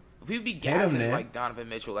Tatum. People be gassing like Donovan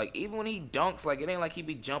Mitchell. Like even when he dunks, like it ain't like he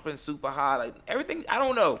be jumping super high. Like everything, I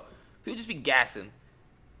don't know. People just be gassing.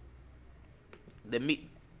 The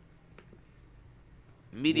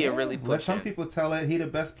media really push. Let some people tell it he the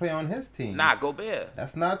best player on his team. Nah, Gobert.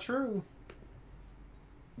 That's not true.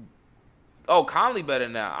 Oh, Conley better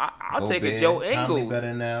now. I'll take a Joe Ingles. Conley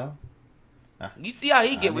better now. You see how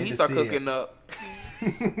he get when he start cooking up.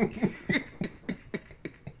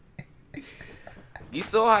 You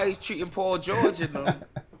saw how he's treating Paul George and them.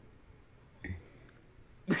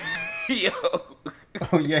 Yo.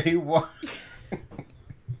 Oh yeah, he was.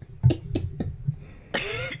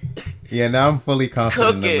 Yeah, now I'm fully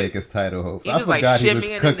confident in the Lakers title hopes. I forgot he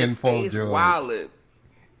was cooking Paul George. Wildin'.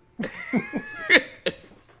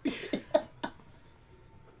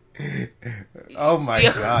 Oh my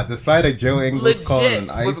God! The sight of Joe Ingles Legit calling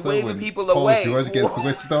an was ISO waving when people Paul away. George gets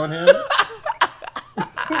switched on him.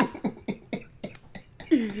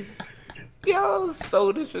 Yo, it was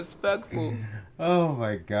so disrespectful. Oh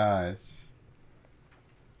my gosh!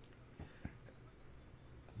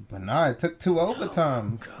 But nah, it took 2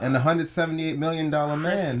 overtimes and the $178 million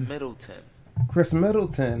man, Chris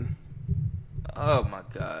Middleton. Oh my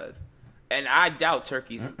God! And I doubt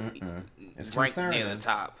Turkey's It's ranked near concerning. the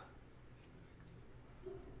top.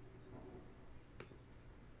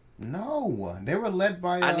 No, they were led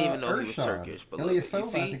by. I didn't even know Ersan. he was Turkish. But look, Ilyasova,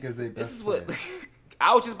 you see, I think, is their best this is what player.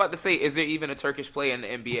 I was just about to say. Is there even a Turkish player in the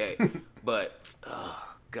NBA? But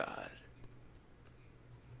oh God.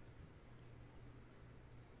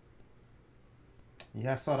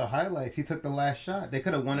 Yeah, I saw the highlights. He took the last shot. They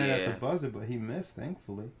could have won it at Yeah. the buzzer, but he missed,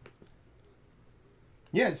 thankfully.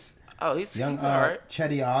 Yes. Oh, he's young. all right.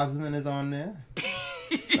 Chetty Osman is on there.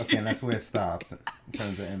 Okay, and that's where it stops in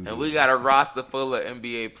terms of NBA. And we got a roster full of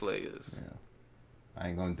NBA players. Yeah. I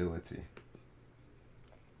ain't gonna do it to you.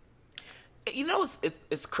 You know,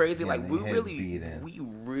 it's crazy. Yeah, Like they we heads really, beat in. we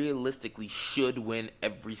realistically should win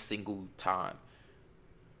every single time.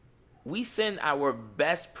 We send our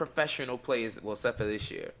best professional players, well, except for this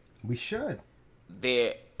year, We should.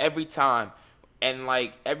 there every time, and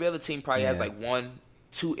like every other team probably has Yeah. like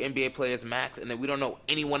 1-2 NBA players max, and then we don't know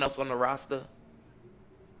anyone else on the roster.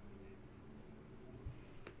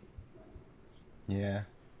 Yeah.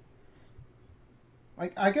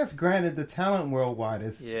 Like, I guess, granted, the talent worldwide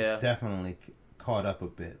is definitely caught up a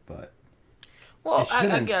bit, but Well, it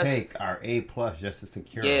shouldn't I guess take our A+ just to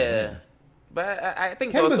secure a yeah. win. But I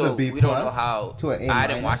think Kemba's also a B+ we don't know how. to an A-. I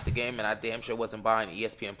didn't watch the game, and I damn sure wasn't buying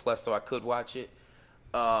ESPN Plus, so I could watch it.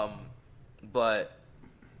 But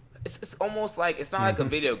it's almost like it's not like a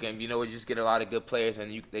video game, you know, where you just get a lot of good players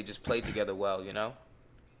and they just play together well, you know.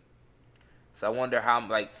 So I wonder how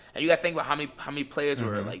and you got to think about how many players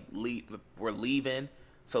were were leaving.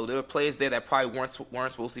 So there were players there that probably weren't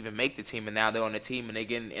supposed to even make the team, and now they're on the team and they're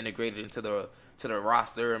getting integrated into the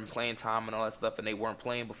roster and playing time and all that stuff, and they weren't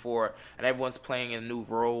playing before, and everyone's playing in new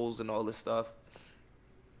roles and all this stuff.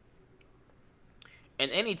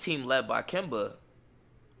 And any team led by Kemba,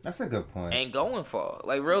 that's a good point, ain't going far.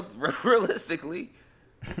 Like realistically.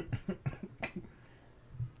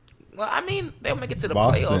 Well, I mean, they'll make it to the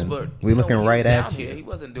Boston. playoffs, but We looking when he right was at down you. here, he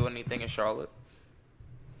wasn't doing anything in Charlotte.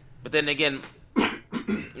 But then again,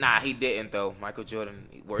 nah, he didn't though. Michael Jordan.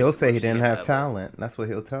 He'll say he didn't have ever. talent. That's what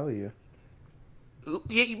he'll tell you.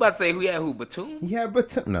 Yeah, you about to say who? Batum? Yeah,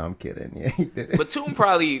 Batum. No, I'm kidding. Yeah, he did it. Batum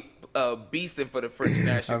probably beasting for the French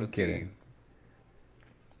national I'm kidding. team.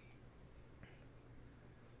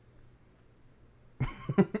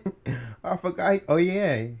 I forgot. Oh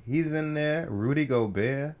yeah, he's in there. Rudy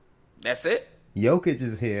Gobert. That's it. Jokic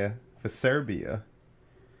is here for Serbia.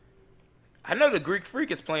 I know the Greek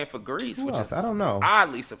Freak is playing for Greece, Who which else? is I don't know.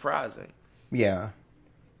 oddly surprising. Yeah.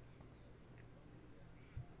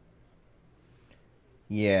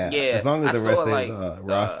 Yeah. Yeah, As long as I the saw, rest of like, his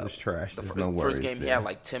roster's trash, there's no worries. First game he there. had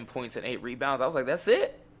like 10 points and 8 rebounds. I was like, that's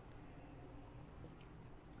it.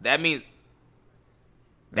 That means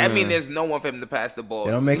there's no one for him to pass the ball.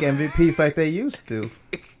 They don't to. make MVPs like they used to.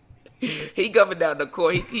 He coming down the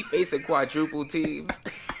court. He facing quadruple teams.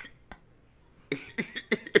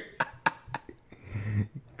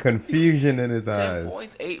 Confusion in his 10 eyes.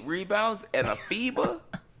 points, 8 rebounds, and a FIBA.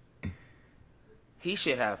 He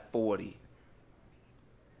should have 40.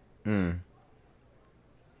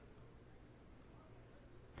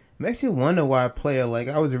 Makes you wonder why a player like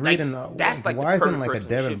I was reading. that's like the why isn't perfect like a person who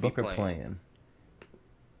Devin should be Booker playing. playing?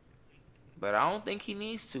 But I don't think he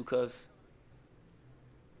needs to, because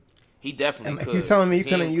he definitely And, like, could. you telling me he He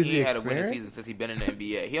couldn't ain't- use he the ain't had a winning experience? season since he been in the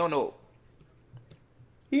NBA. He don't know.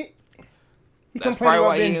 He That's complained probably about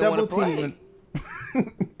why he being didn't want double to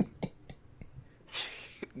teamed.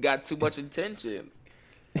 Got too much attention.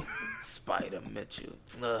 Spider Mitchell.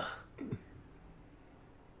 Ugh.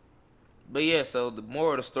 But yeah, so the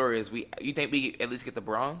moral of the story is you think we at least get the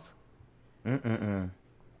bronze? The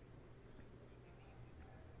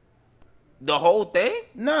whole thing?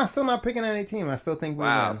 No, I'm still not picking any team. I still think we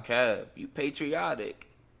Wow, win. Kev, you patriotic.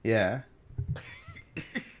 Yeah.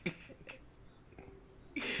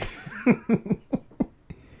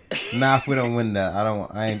 Nah, if we don't win that,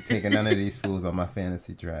 I ain't taking none of these fools on my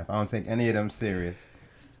fantasy draft. I don't take any of them serious.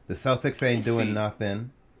 The Celtics ain't doing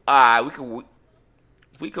nothing.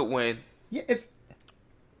 We could win. Yeah,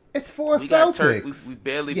 it's for We got Celtics. we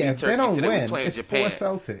barely yeah, beat if Turkey they don't today. win, We playing it's Japan. for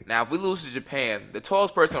Celtics. Now, if we lose to Japan, the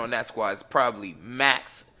tallest person on that squad is probably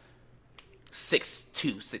max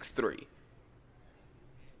 6'2", 6'3".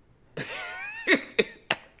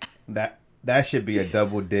 That should be a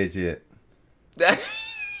double digit.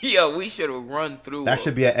 Yo, we should have run through. That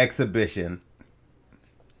should be an exhibition.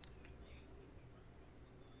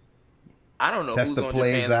 I don't know Test who's the on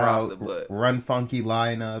plays Japan's out, roster, but run funky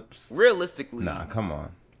lineups. Realistically, nah, come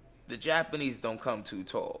on. The Japanese don't come too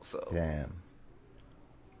tall, so damn.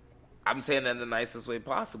 I'm saying that in the nicest way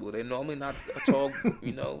possible. They're normally not a tall,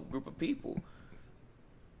 group of people.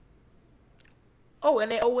 Oh,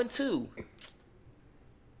 and they're 0-2.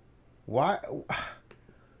 Why? Oh,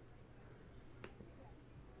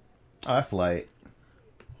 that's light.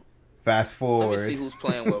 Fast forward. Let me see who's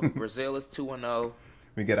playing well. Brazil is 2-0.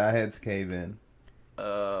 We get our heads cave in.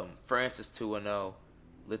 France is 2-0.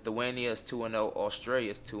 Lithuania is 2-0.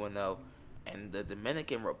 Australia is 2-0. And the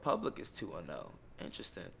Dominican Republic is 2-0.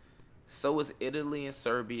 Interesting. So is Italy and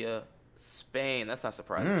Serbia. Spain, that's not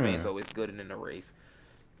surprising. Spain's always good in the race.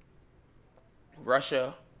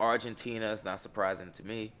 Russia, Argentina is not surprising to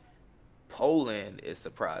me. Poland is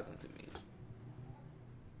surprising to me.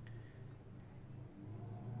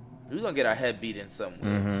 We're going to get our head beaten somewhere.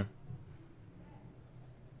 Mm-hmm.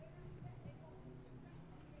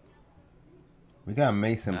 We got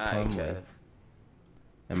Mason Plumlee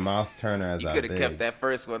and Miles Turner as our bigs. You could have kept that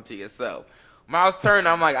first one to yourself. Miles Turner,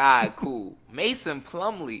 I'm like, all right, cool. Mason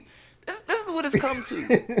Plumlee. This is what it's come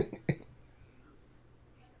to.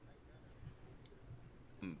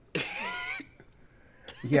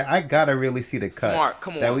 Yeah, I gotta really see the cuts. Smart,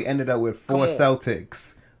 come on. That we ended up with 4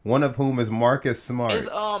 Celtics, one of whom is Marcus Smart. Is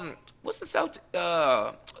what's the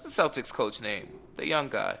Celtics coach name? The young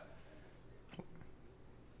guy.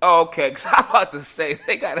 Oh, okay. Cause I'm about to say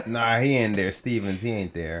they got. Nah, he ain't there. Stevens, he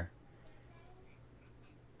ain't there.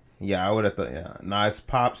 Yeah, I would have thought. Yeah, nah, it's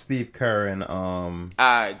Pop, Steve Kerr, and All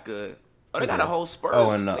right, good. Oh, they got a whole Spurs.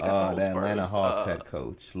 Oh, and the Atlanta Hawks head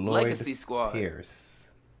coach Lloyd Legacy squad. Pierce.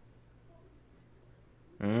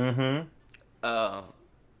 Mm-hmm.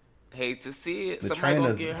 Hate to see it. The Somebody gonna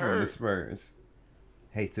trainers get from hurt. the Spurs.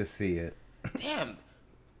 Hate to see it. Damn,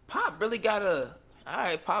 Pop really gotta. All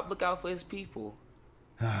right, Pop, look out for his people.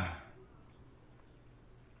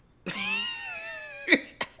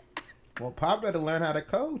 Well, Pop better learn how to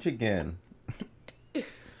coach again.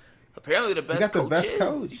 Apparently, the best got the coach best is.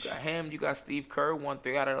 coach. You got him. You got Steve Kerr. Won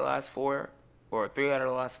 3 out of the last 4, or 3 out of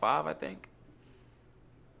the last 5, I think.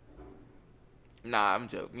 Nah, I'm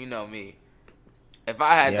joking. You know me. If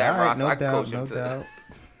I had that roster, I could coach him too.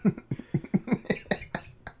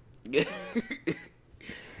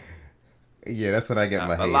 Yeah, that's what I get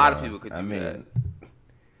my hate A lot on. of people could do that.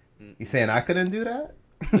 You saying I couldn't do that?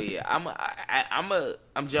 But yeah,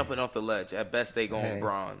 I'm jumping off the ledge. At best, they going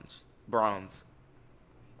bronze.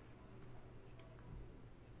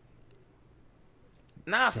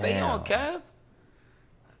 Nah, stay on, Kev.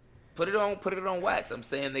 Put it on wax. I'm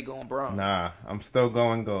saying they going bronze. Nah, I'm still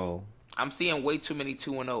going gold. I'm seeing way too many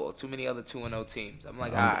 2-0 or too many other 2-0 teams. I'm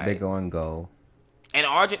like, all right. They going gold. And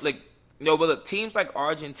but look, teams like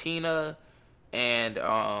Argentina and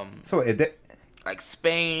like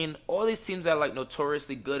Spain, all these teams that are like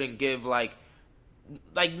notoriously good and give like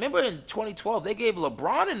remember in 2012 they gave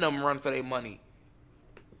LeBron and them run for their money.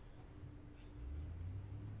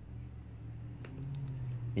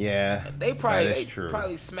 Yeah, they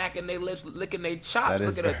probably smacking their lips, licking their chops,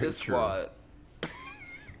 looking at this squad.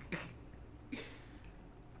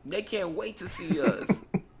 They can't wait to see us.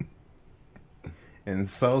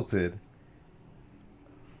 Insulted.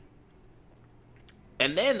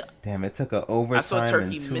 And then damn, it took an overtime I saw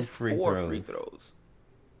Turkey and 2 missed free 4 throws. free throws.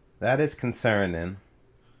 That is concerning.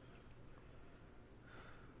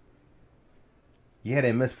 Yeah,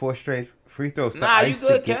 they missed 4 straight free throws. Nah, you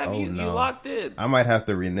good, Cap? You locked in. I might have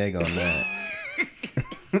to renege on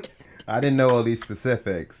that. I didn't know all these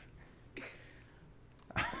specifics.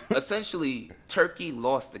 Essentially, Turkey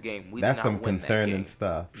lost the game. That's some concerning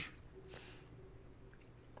stuff.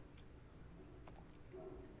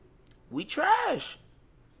 We trash.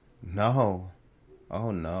 No.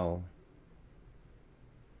 Oh, no.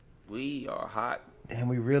 We are hot. Damn,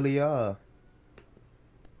 we really are.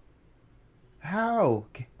 How?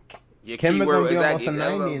 Your Kemba word gonna be was almost a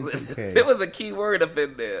 90 in 2K. There was a key word up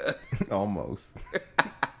in there. Almost.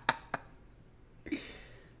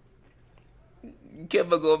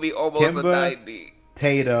 Kemba gonna be almost a 90.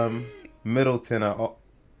 Tatum, Middleton,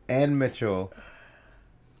 and Mitchell.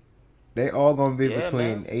 They all gonna be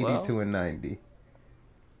between 82 and 90.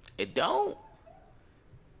 It don't.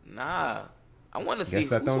 Nah, I want to see Guess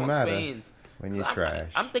that who's don't on matter Spain's. when you're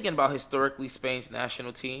trash. I'm thinking about historically Spain's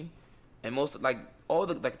national team, and most all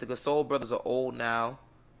the the Gasol brothers are old now.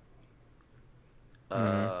 So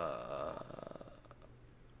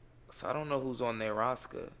I don't know who's on their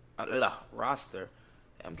roster.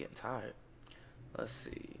 I'm getting tired. Let's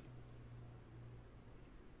see.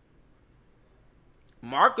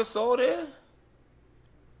 Marc Gasol there?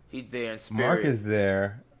 He's there in spirit. Mark is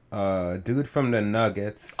there. Dude from the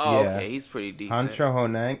Nuggets. Oh, yeah. okay. He's pretty decent.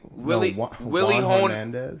 Hancho Willie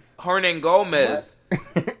Hernandez. Hernan Gomez.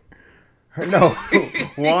 No.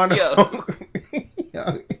 Juan.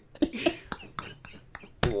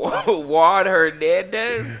 Juan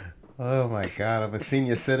Hernandez? Oh, my God. I'm a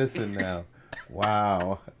senior citizen now.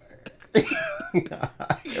 Wow.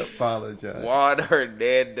 I apologize. Juan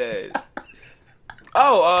Hernandez.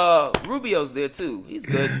 Oh, Rubio's there too. He's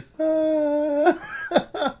good.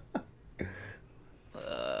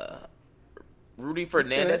 Rudy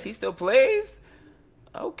Fernandez, he still plays?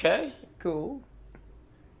 Okay. Cool.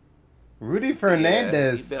 Rudy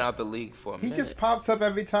Fernandez. He's been out the league for a minute. He just pops up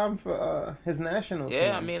every time for his national team.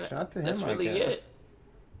 Yeah, I mean, shout out to him, that's really I guess. it.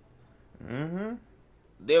 Mm-hmm.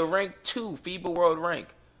 They're ranked 2, FIBA World Rank.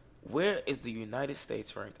 Where is the United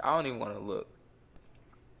States ranked? I don't even want to look.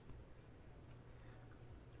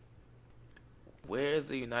 Where is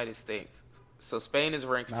the United States? So Spain is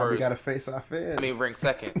ranked Now first. we gotta face our fears. I mean, ranked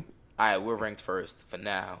second. All right, we're ranked first for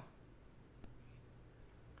now.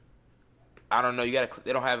 I don't know. You gotta.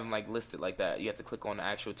 They don't have them like listed like that. You have to click on the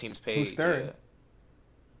actual team's page. Who's third?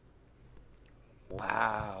 Yeah.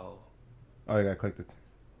 Wow. Oh, you gotta click the.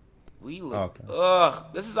 We look. Okay. Ugh.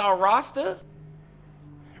 This is our roster.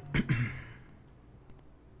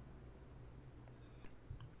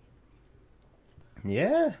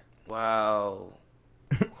 Yeah. Wow.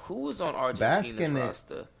 Who was on Argentina's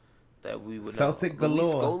roster that we would Celtic know?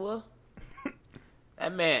 Luis galore.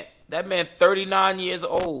 Scola? That man 39 years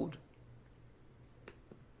old.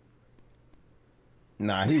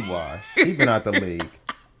 Nah, he washed. He been out the league.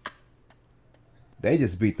 They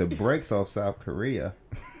just beat the brakes off South Korea.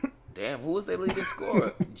 Damn, who was their leading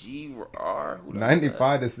scorer? GR?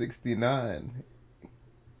 95 to 69.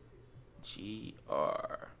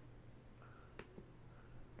 GR.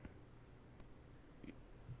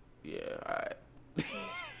 Yeah, alright.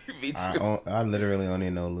 Me too. I literally only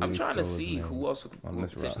know Luis. I'm trying to Scola's see name who else would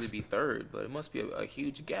potentially roster. be third, but it must be a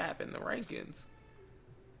huge gap in the rankings.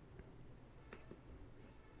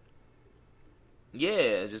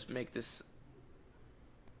 Yeah, just make this.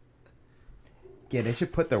 Yeah, they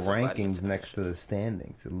should put the Somebody rankings next to the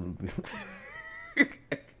standings a little bit.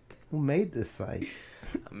 Who made this site?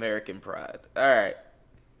 American Pride. All right.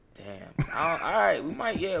 Damn. All right. We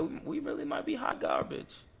might. Yeah. We really might be hot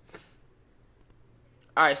garbage.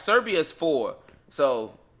 All right. Serbia's 4.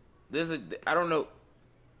 So this is. I don't know.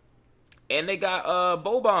 And they got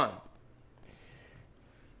Boban.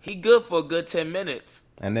 He good for a good 10 minutes.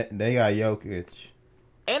 And they got Jokic.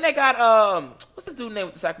 And they got what's this dude name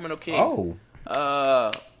with the Sacramento Kings? Oh.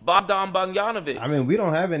 Bogdan Bogdanovic. I mean, we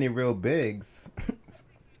don't have any real bigs.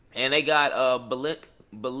 And they got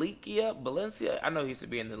Valencia. I know he used to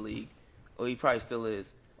be in the league. Or he probably still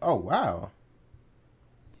is. Oh, wow.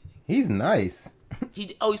 He's nice.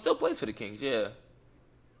 He still plays for the Kings, yeah.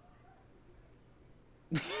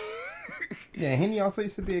 Yeah, he also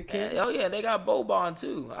used to be a kid. Oh, yeah, they got Boban,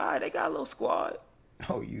 too. All right, they got a little squad.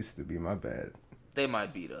 Oh, used to be, my bad. They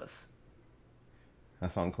might beat us.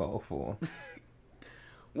 That's uncalled for.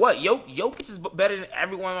 What? Jokic is better than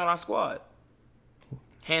everyone on our squad.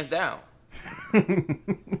 Hands down.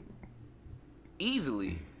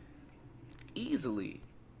 Easily.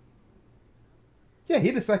 Yeah,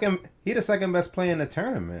 he the second best player in the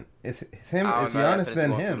tournament. It's him. It's Giannis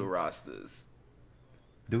than him. Through the rosters.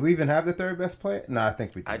 Do we even have the third best player? No, I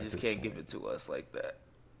think we do. I just can't give it to us like that.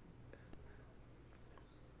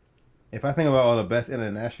 If I think about all the best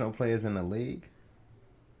international players in the league,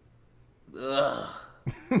 ugh.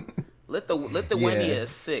 Let the win here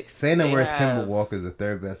 6. Saying that whereas Kemba Walker's the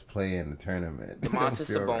third best player in the tournament. Domantas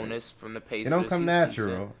Sabonis from the Pacers. It don't come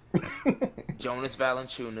natural. Jonas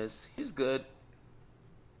Valanciunas, he's good.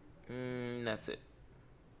 That's it.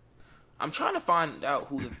 I'm trying to find out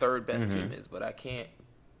who the third best team is, but I can't.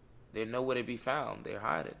 They're nowhere to be found. They're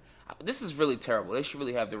hiding. This is really terrible. They should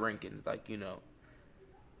really have the rankings, like, you know.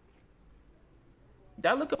 Did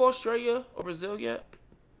I look up Australia or Brazil yet?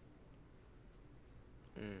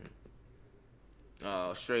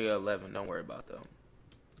 Australia 11. Don't worry about them.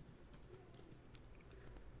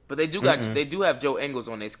 But they do have Joe Ingles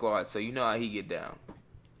on their squad, so you know how he get down.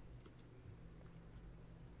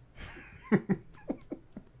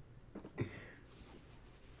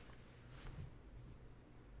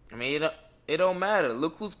 I mean, it don't matter.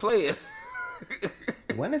 Look who's playing.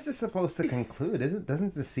 When is this supposed to conclude?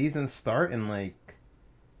 Doesn't the season start in like?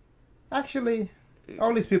 Actually,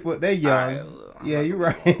 all these people, they're young. Yeah, you're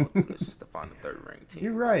right. It's just to find the third ranked team.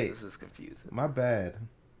 You're right. This is confusing. My bad.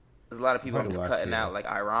 There's a lot of people What I'm do just I cutting feel? out, like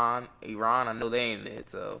Iran. I know they ain't it,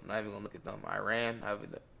 so I'm not even gonna look at them. Iran,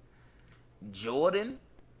 Jordan.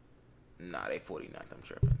 Nah, they 49th. I'm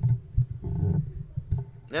tripping.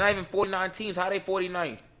 They're not even 49 teams. How they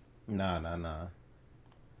 49th? Nah.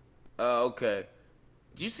 Oh, okay.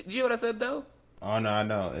 Did you hear what I said though? Oh no, I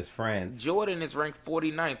know. It's France. Jordan is ranked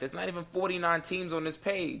 49th. There's not even 49 teams on this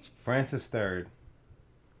page. France is third.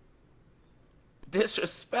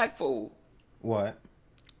 Disrespectful. What?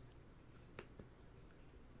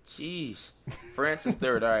 Jeez. France is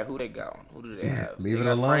third. All right, who they got on? Who do they have? Leave They it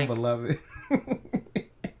got alone, Frank, beloved.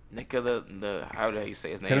 Nikola, how do you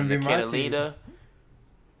say his name? Couldn't be my team. Nicolita.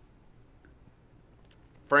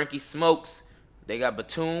 Frankie Smokes. They got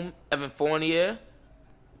Batum, Evan Fournier,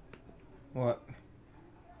 What?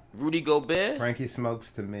 Rudy Gobert. Frankie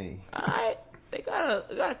Smokes to me. All right, they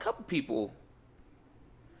got a couple people.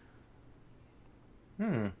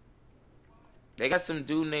 They got some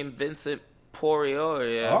dude named Vincent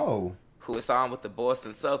Poirier. Oh. Who is on with the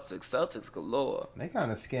Boston Celtics. Celtics galore. They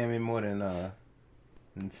kind of scare me more than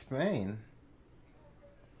in Spain.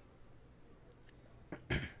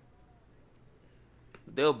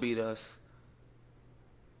 They'll beat us.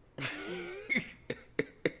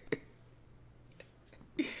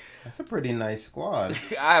 That's a pretty nice squad.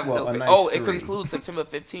 I have well, no. a nice Oh, it three. concludes September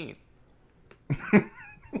 15th.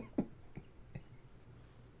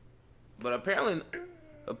 But apparently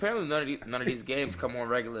none of these games come on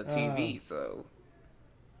regular TV. So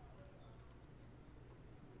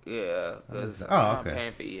yeah, because I'm not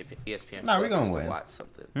paying for ESPN. Nah, we Plus gonna just win. to watch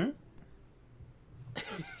something.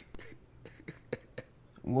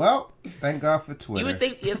 Well, thank God for Twitter. You would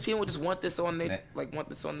think ESPN would just want this on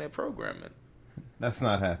their programming. That's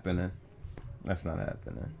not happening.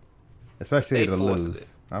 Especially They to forced lose. it.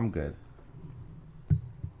 I'm good.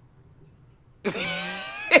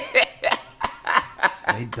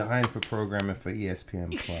 They dying for programming for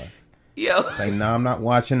ESPN Plus. Yo. It's like, no, I'm not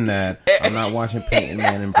watching that. I'm not watching Peyton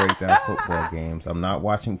Manning break down football games. I'm not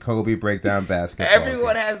watching Kobe break down basketball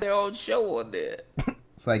Everyone games. has their own show on there.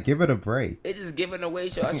 It's like, give it a break. They just giving away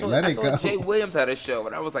show. I Let it saw go. Jay Williams had a show,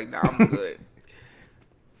 and I was like, nah, I'm good.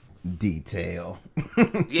 Detail.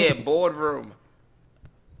 Yeah, boardroom.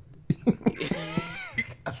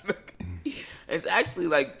 It's actually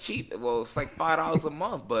like cheap. Well, it's like $5 a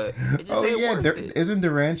month, but it just ain't worth it. Isn't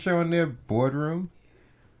Durant show in their boardroom?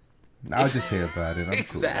 I'll just hear about it. I'm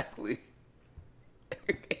Exactly.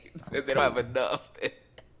 They don't have enough.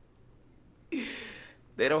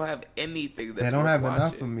 They don't have anything. That's They don't worth have watching.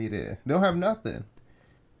 enough of me there. They don't have nothing.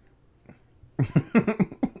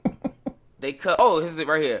 They cut. Oh, this is it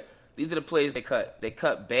right here. These are the players they cut. They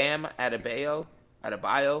cut Bam Adebayo,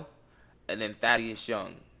 and then Thaddeus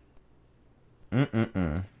Young.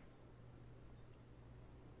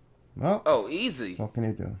 Well, Oh, easy. what can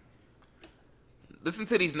you do? Listen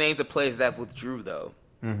to these names of players that withdrew, though.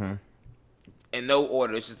 Mm-hmm. In no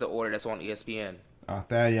order. It's just the order that's on ESPN.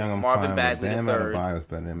 Thad Young, I'm Marvin fine Bagley with. Bam III, Adebayo's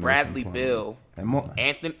better than Bradley Mason Beal, Plumlee.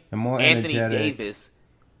 Anthony energetic. Davis,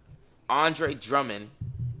 Andre Drummond,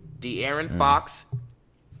 De'Aaron Fox,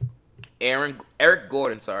 Eric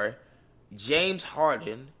Gordon, James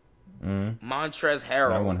Harden, Montrezl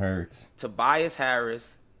Harrell, That one hurts. Tobias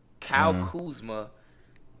Harris, Kyle Kuzma,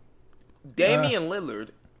 Damian Lillard,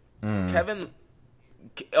 Kevin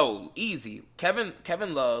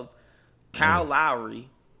Love, Kyle Lowry,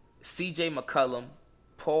 CJ McCollum,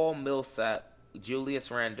 Paul Millsap,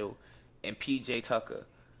 Julius Randle, and PJ Tucker.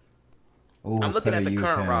 Ooh, I'm looking at coulda the used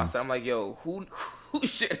current him. roster. I'm like, yo, who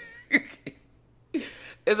should?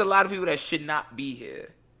 There's a lot of people that should not be here.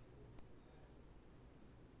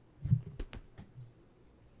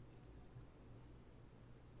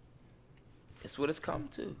 It's what it's come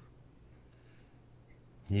to.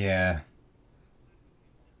 Yeah.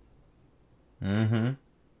 Mm-hmm.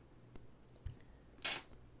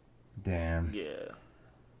 Damn. Yeah.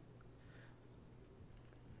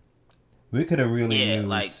 We could have really Yeah, used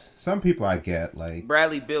like- some people. I get like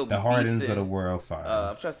Bradley Beal, the Hardens of the world. Fine.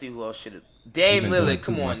 I'm trying to see who else should have. Dame You've been doing Lillard, too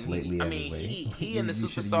come much on. lately I mean, anyway. he in the You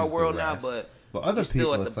should superstar use the world now, rest. but other he's still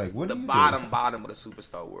people, at it's like, what the do you bottom do? of the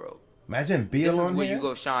superstar world. Imagine This Beal is on where here. you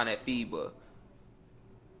go shine at FIBA.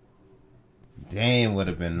 Dame would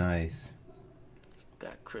have been nice.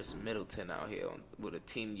 Got Chris Middleton out here with a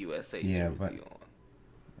Team USA Yeah, jersey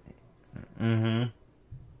but- on.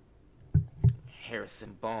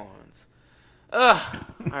 Harrison Barnes. Ugh.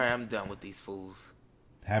 All right, I'm done with these fools.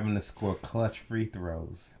 Having to score clutch free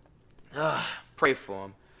throws. Pray for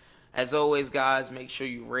him. As always, guys, make sure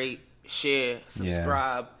you rate, share,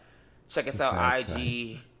 subscribe. Check us out,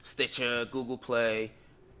 IG, Stitcher, Google Play.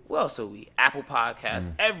 Where else are we? Apple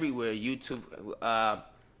Podcasts, everywhere, YouTube.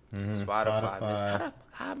 Spotify.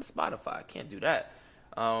 How am Spotify? I can't do that.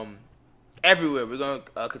 Everywhere. We're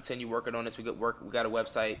gonna continue working on this. We got a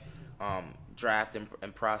website draft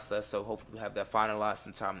and process. So hopefully we have that finalized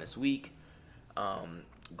sometime this week.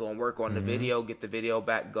 Go and work on the video. Get the video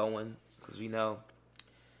back going because we know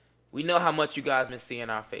how much you guys been seeing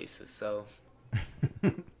our faces. So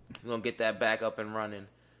we're gonna get that back up and running.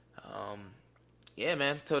 Yeah,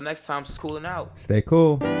 man. Till next time, just cooling out. Stay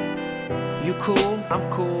cool. You cool, I'm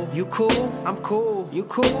cool. You cool, I'm cool. You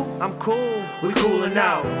cool, I'm cool. We coolin'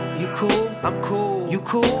 out. You cool, I'm cool. You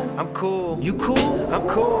cool, I'm cool. You cool, I'm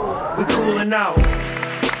cool. We coolin' out.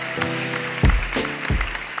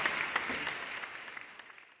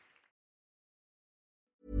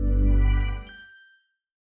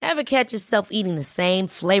 Ever catch yourself eating the same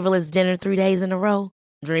flavorless dinner 3 days in a row?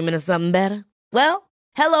 Dreaming of something better? Well,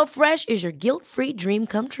 HelloFresh is your guilt-free dream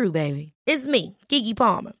come true, baby. It's me, Keke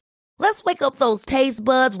Palmer. Let's wake up those taste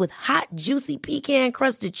buds with hot, juicy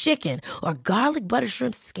pecan-crusted chicken or garlic butter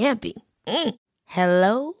shrimp scampi.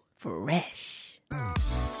 Hello Fresh.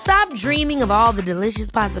 Stop dreaming of all the delicious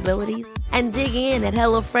possibilities and dig in at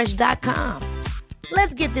HelloFresh.com.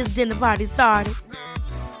 Let's get this dinner party started.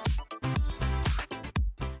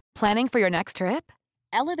 Planning for your next trip?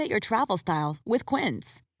 Elevate your travel style with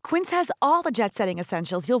Quince. Quince has all the jet-setting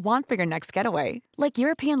essentials you'll want for your next getaway, like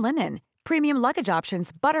European linen, premium luggage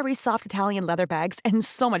options, buttery soft Italian leather bags, and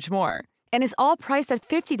so much more. And is all priced at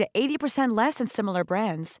 50 to 80% less than similar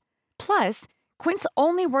brands. Plus, Quince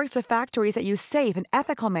only works with factories that use safe and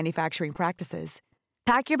ethical manufacturing practices.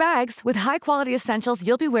 Pack your bags with high-quality essentials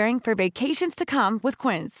you'll be wearing for vacations to come with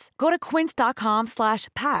Quince. Go to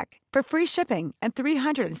quince.com/pack for free shipping and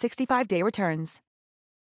 365-day returns.